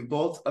 nuts and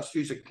bolts of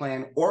strategic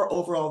plan or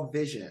overall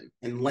vision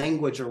and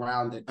language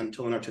around it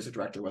until an artistic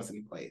director was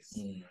in place,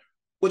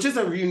 which is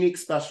a unique,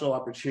 special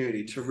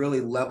opportunity to really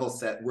level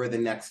set where the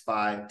next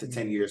 5 to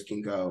 10 years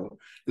can go.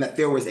 And that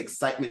there was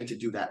excitement to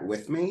do that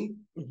with me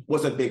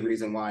was a big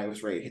reason why I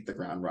was ready to hit the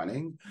ground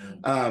running.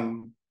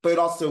 But it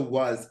also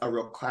was a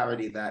real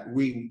clarity that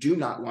we do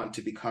not want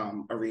to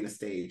become Arena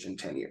Stage in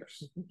 10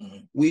 years.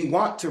 We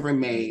want to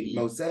remain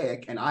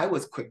Mosaic, and I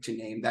was quick to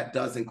name that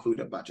does include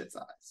a budget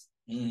size.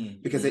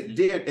 Because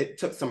it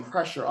took some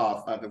pressure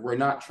off of it. We're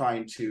not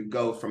trying to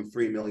go from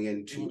 3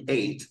 million to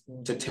 8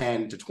 to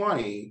 10 to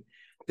 20.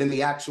 Then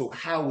the actual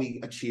how we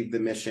achieve the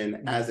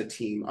mission as a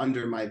team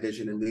under my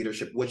vision and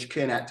leadership, which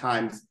can at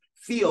times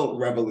feel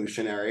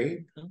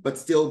revolutionary, but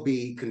still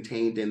be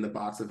contained in the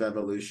box of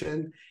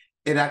evolution.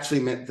 It actually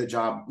meant the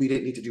job, we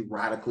didn't need to do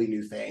radically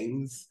new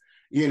things,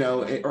 you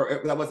know,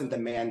 that wasn't the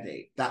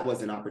mandate. That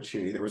was an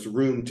opportunity. There was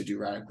room to do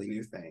radically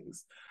new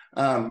things.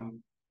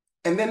 And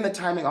then the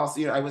timing also,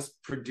 you know, I was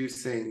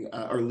producing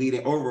or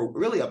leading or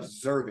really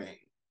observing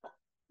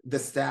the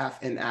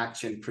staff in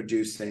action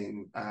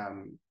producing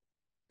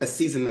a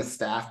season the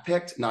staff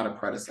picked, not a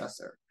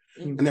predecessor.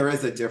 And there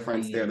is a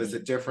difference there. There's a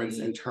difference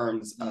in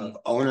terms of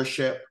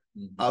ownership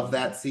of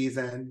that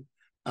season,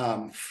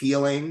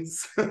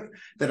 feelings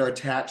that are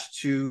attached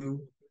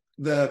to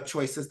the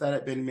choices that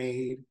have been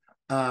made.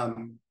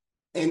 And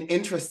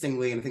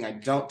interestingly, and the thing I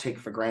don't take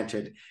for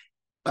granted,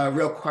 a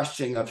real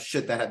questioning of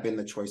should that have been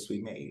the choice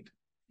we made.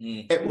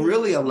 It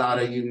really allowed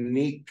a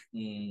unique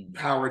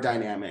power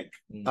dynamic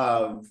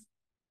of,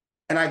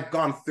 and I've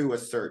gone through a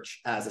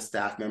search as a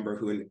staff member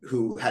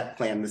who had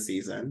planned the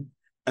season,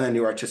 and a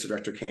new artistic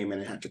director came in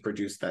and had to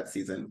produce that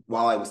season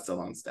while I was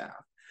still on staff.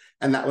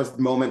 And that was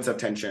moments of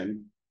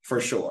tension for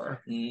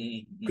sure.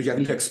 Mm-hmm. Because you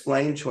have to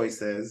explain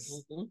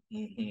choices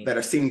that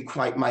are seem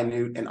quite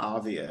minute and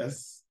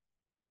obvious,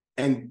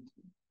 and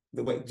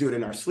the way do it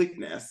in our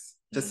sleepness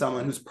to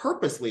someone who's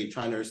purposely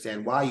trying to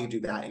understand why you do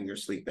that in your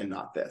sleep and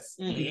not this.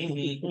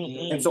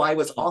 And so I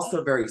was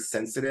also very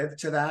sensitive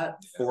to that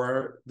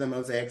for the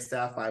Mosaic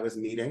staff I was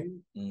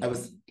meeting. I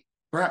was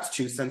perhaps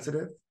too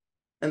sensitive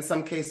in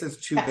some cases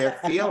to their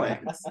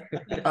feelings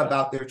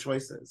about their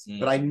choices.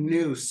 But I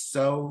knew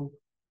so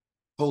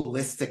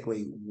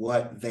holistically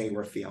what they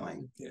were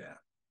feeling.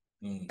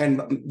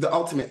 And the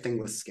ultimate thing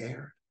was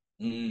scared.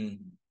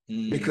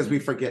 Because we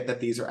forget that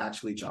these are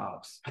actually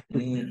jobs.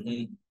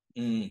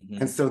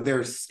 And so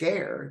they're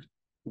scared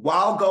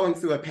while going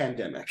through a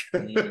pandemic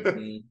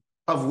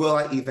of, will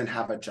I even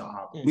have a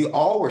job? We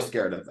all were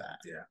scared of that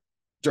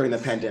during the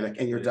pandemic,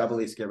 and you're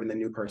doubly scared when the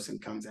new person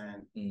comes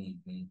in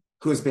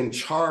who has been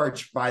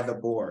charged by the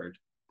board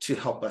to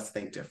help us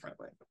think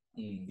differently.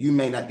 You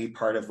may not be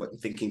part of what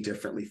thinking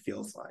differently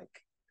feels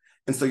like.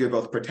 And so you're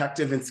both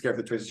protective and scared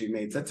of the choices you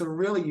made. So it's a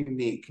really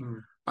unique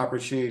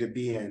opportunity to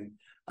be in.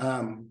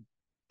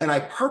 And I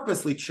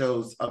purposely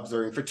chose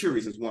observing for two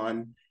reasons.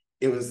 One,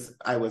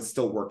 I was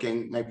still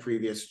working my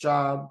previous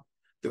job.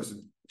 There was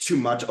too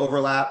much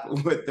overlap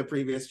with the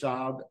previous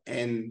job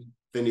and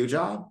the new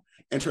job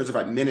in terms of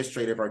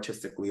administrative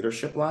artistic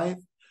leadership life,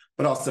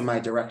 but also my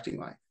directing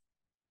life,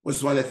 which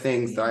is one of the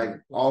things that I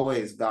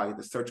always value,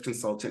 the search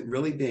consultant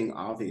really being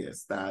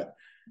obvious that,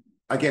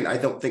 again, I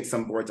don't think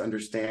some boards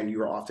understand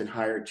you are often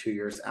hired 2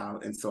 years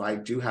out. And so I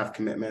do have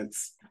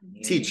commitments,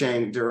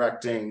 teaching,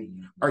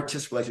 directing,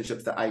 artistic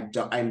relationships that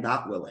I'm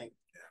not willing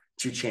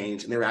to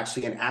change. And they're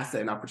actually an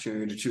asset and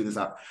opportunity to chew this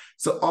out.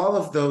 So all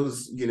of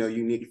those,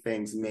 unique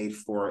things made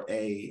for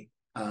a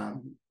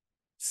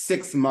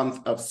 6 months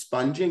of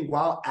sponging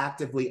while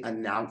actively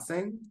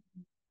announcing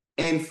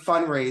and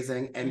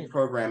fundraising and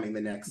programming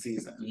the next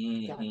season.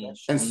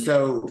 And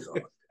so,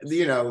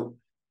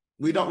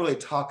 we don't really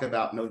talk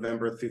about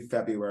November through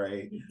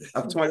February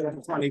of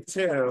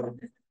 2022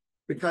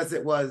 because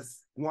it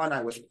was, one,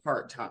 I was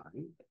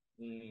part-time,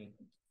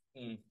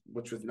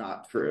 which was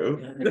not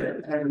true.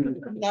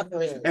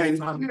 And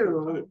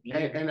two,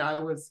 and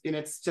I was, and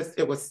it's just,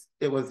 it was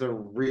a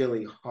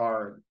really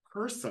hard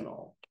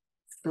personal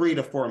 3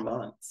 to 4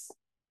 months.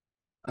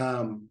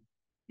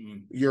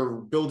 You're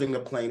building a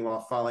plane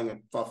while flying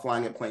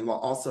a plane while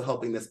also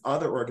helping this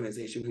other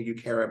organization who you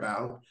care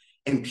about.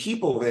 And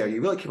people there, you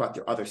really care about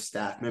the other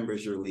staff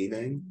members you're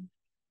leaving.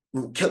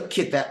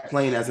 Get that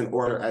plane as in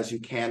order as you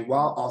can,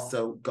 while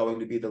also going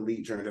to be the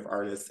lead generative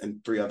artist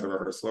in 3 other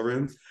rehearsal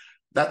rooms.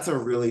 That's a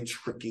really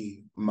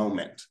tricky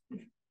moment.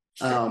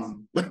 Lack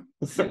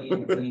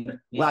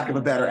of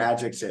a better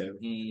adjective.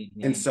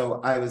 And so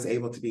I was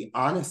able to be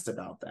honest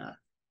about that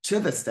to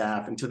the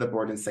staff and to the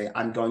board and say,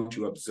 I'm going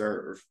to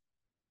observe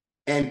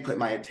and put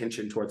my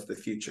attention towards the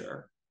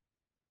future.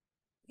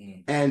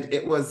 And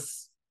it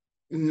was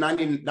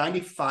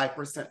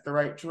 95% the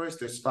right choice.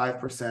 There's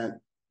 5%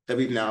 that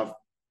we've now,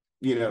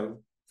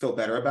 feel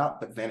better about,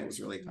 but then it was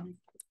really tough.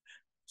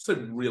 So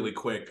really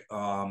quick,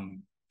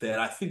 that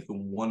I think the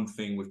one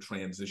thing with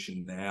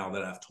transition now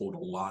that I've told a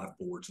lot of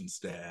boards and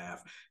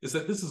staff is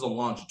that this is a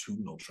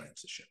longitudinal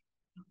transition.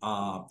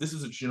 This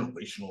is a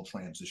generational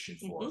transition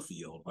for our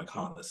field, like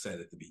Hana said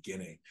at the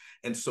beginning.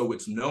 And so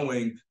it's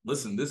knowing,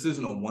 listen, this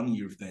isn't a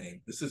 1-year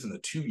thing. This isn't a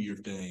 2-year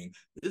thing.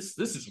 This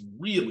is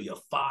really a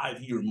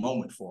 5-year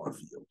moment for our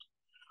field.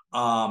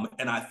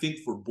 And I think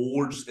for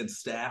boards and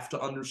staff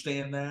to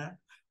understand that,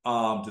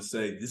 to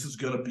say this is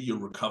going to be a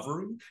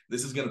recovery,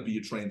 this is going to be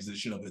a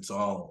transition of its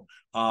own.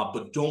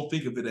 But don't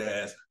think of it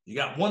as you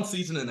got 1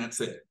 season and that's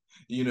it.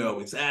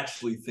 It's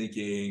actually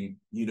thinking,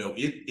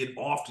 it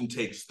often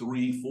takes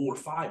 3, 4,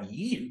 5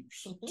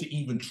 years to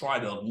even try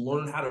to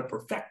learn how to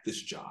perfect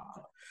this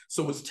job.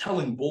 So it's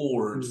telling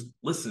boards,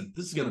 listen,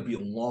 this is going to be a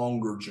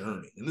longer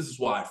journey. And this is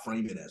why I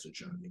frame it as a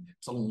journey.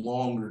 It's a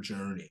longer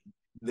journey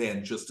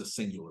than just a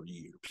singular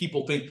year.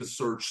 People think the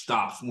search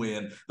stops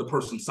when the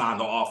person signed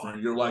the offer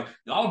and you're like,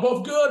 y'all are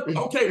both good?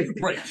 Okay,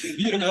 great.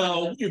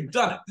 You've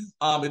done it.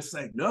 It's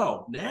saying,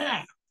 no,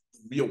 now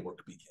real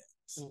work begins.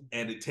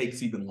 And it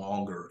takes even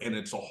longer. And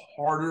it's a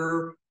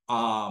harder,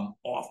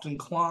 often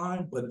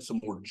climb, but it's a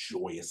more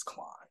joyous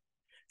climb.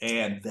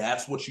 And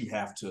that's what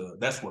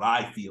that's what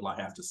I feel I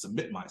have to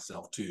submit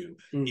myself to,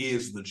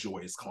 is the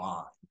joyous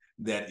climb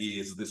that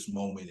is this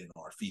moment in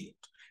our field.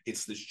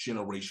 It's this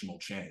generational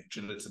change.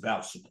 And it's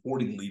about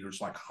supporting leaders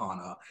like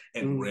Hana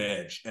and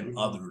Reg and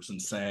others and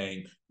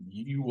saying,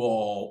 you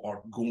all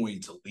are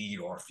going to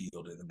lead our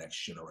field in the next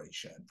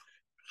generation.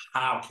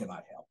 How can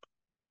I help?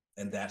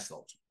 And that's the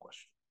ultimate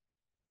question.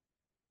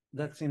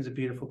 That seems a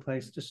beautiful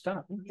place to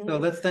stop. So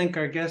let's thank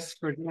our guests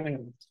for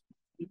joining us.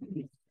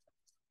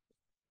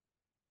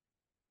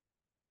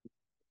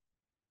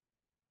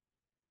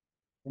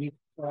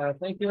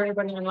 Thank you,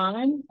 everybody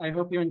online. I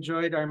hope you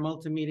enjoyed our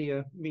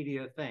multimedia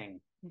thing.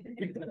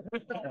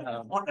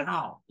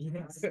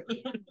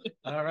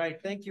 All right,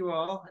 thank you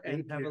all,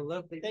 and have a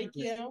lovely. Thank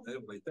you.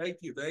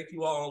 Thank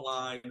you all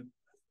online.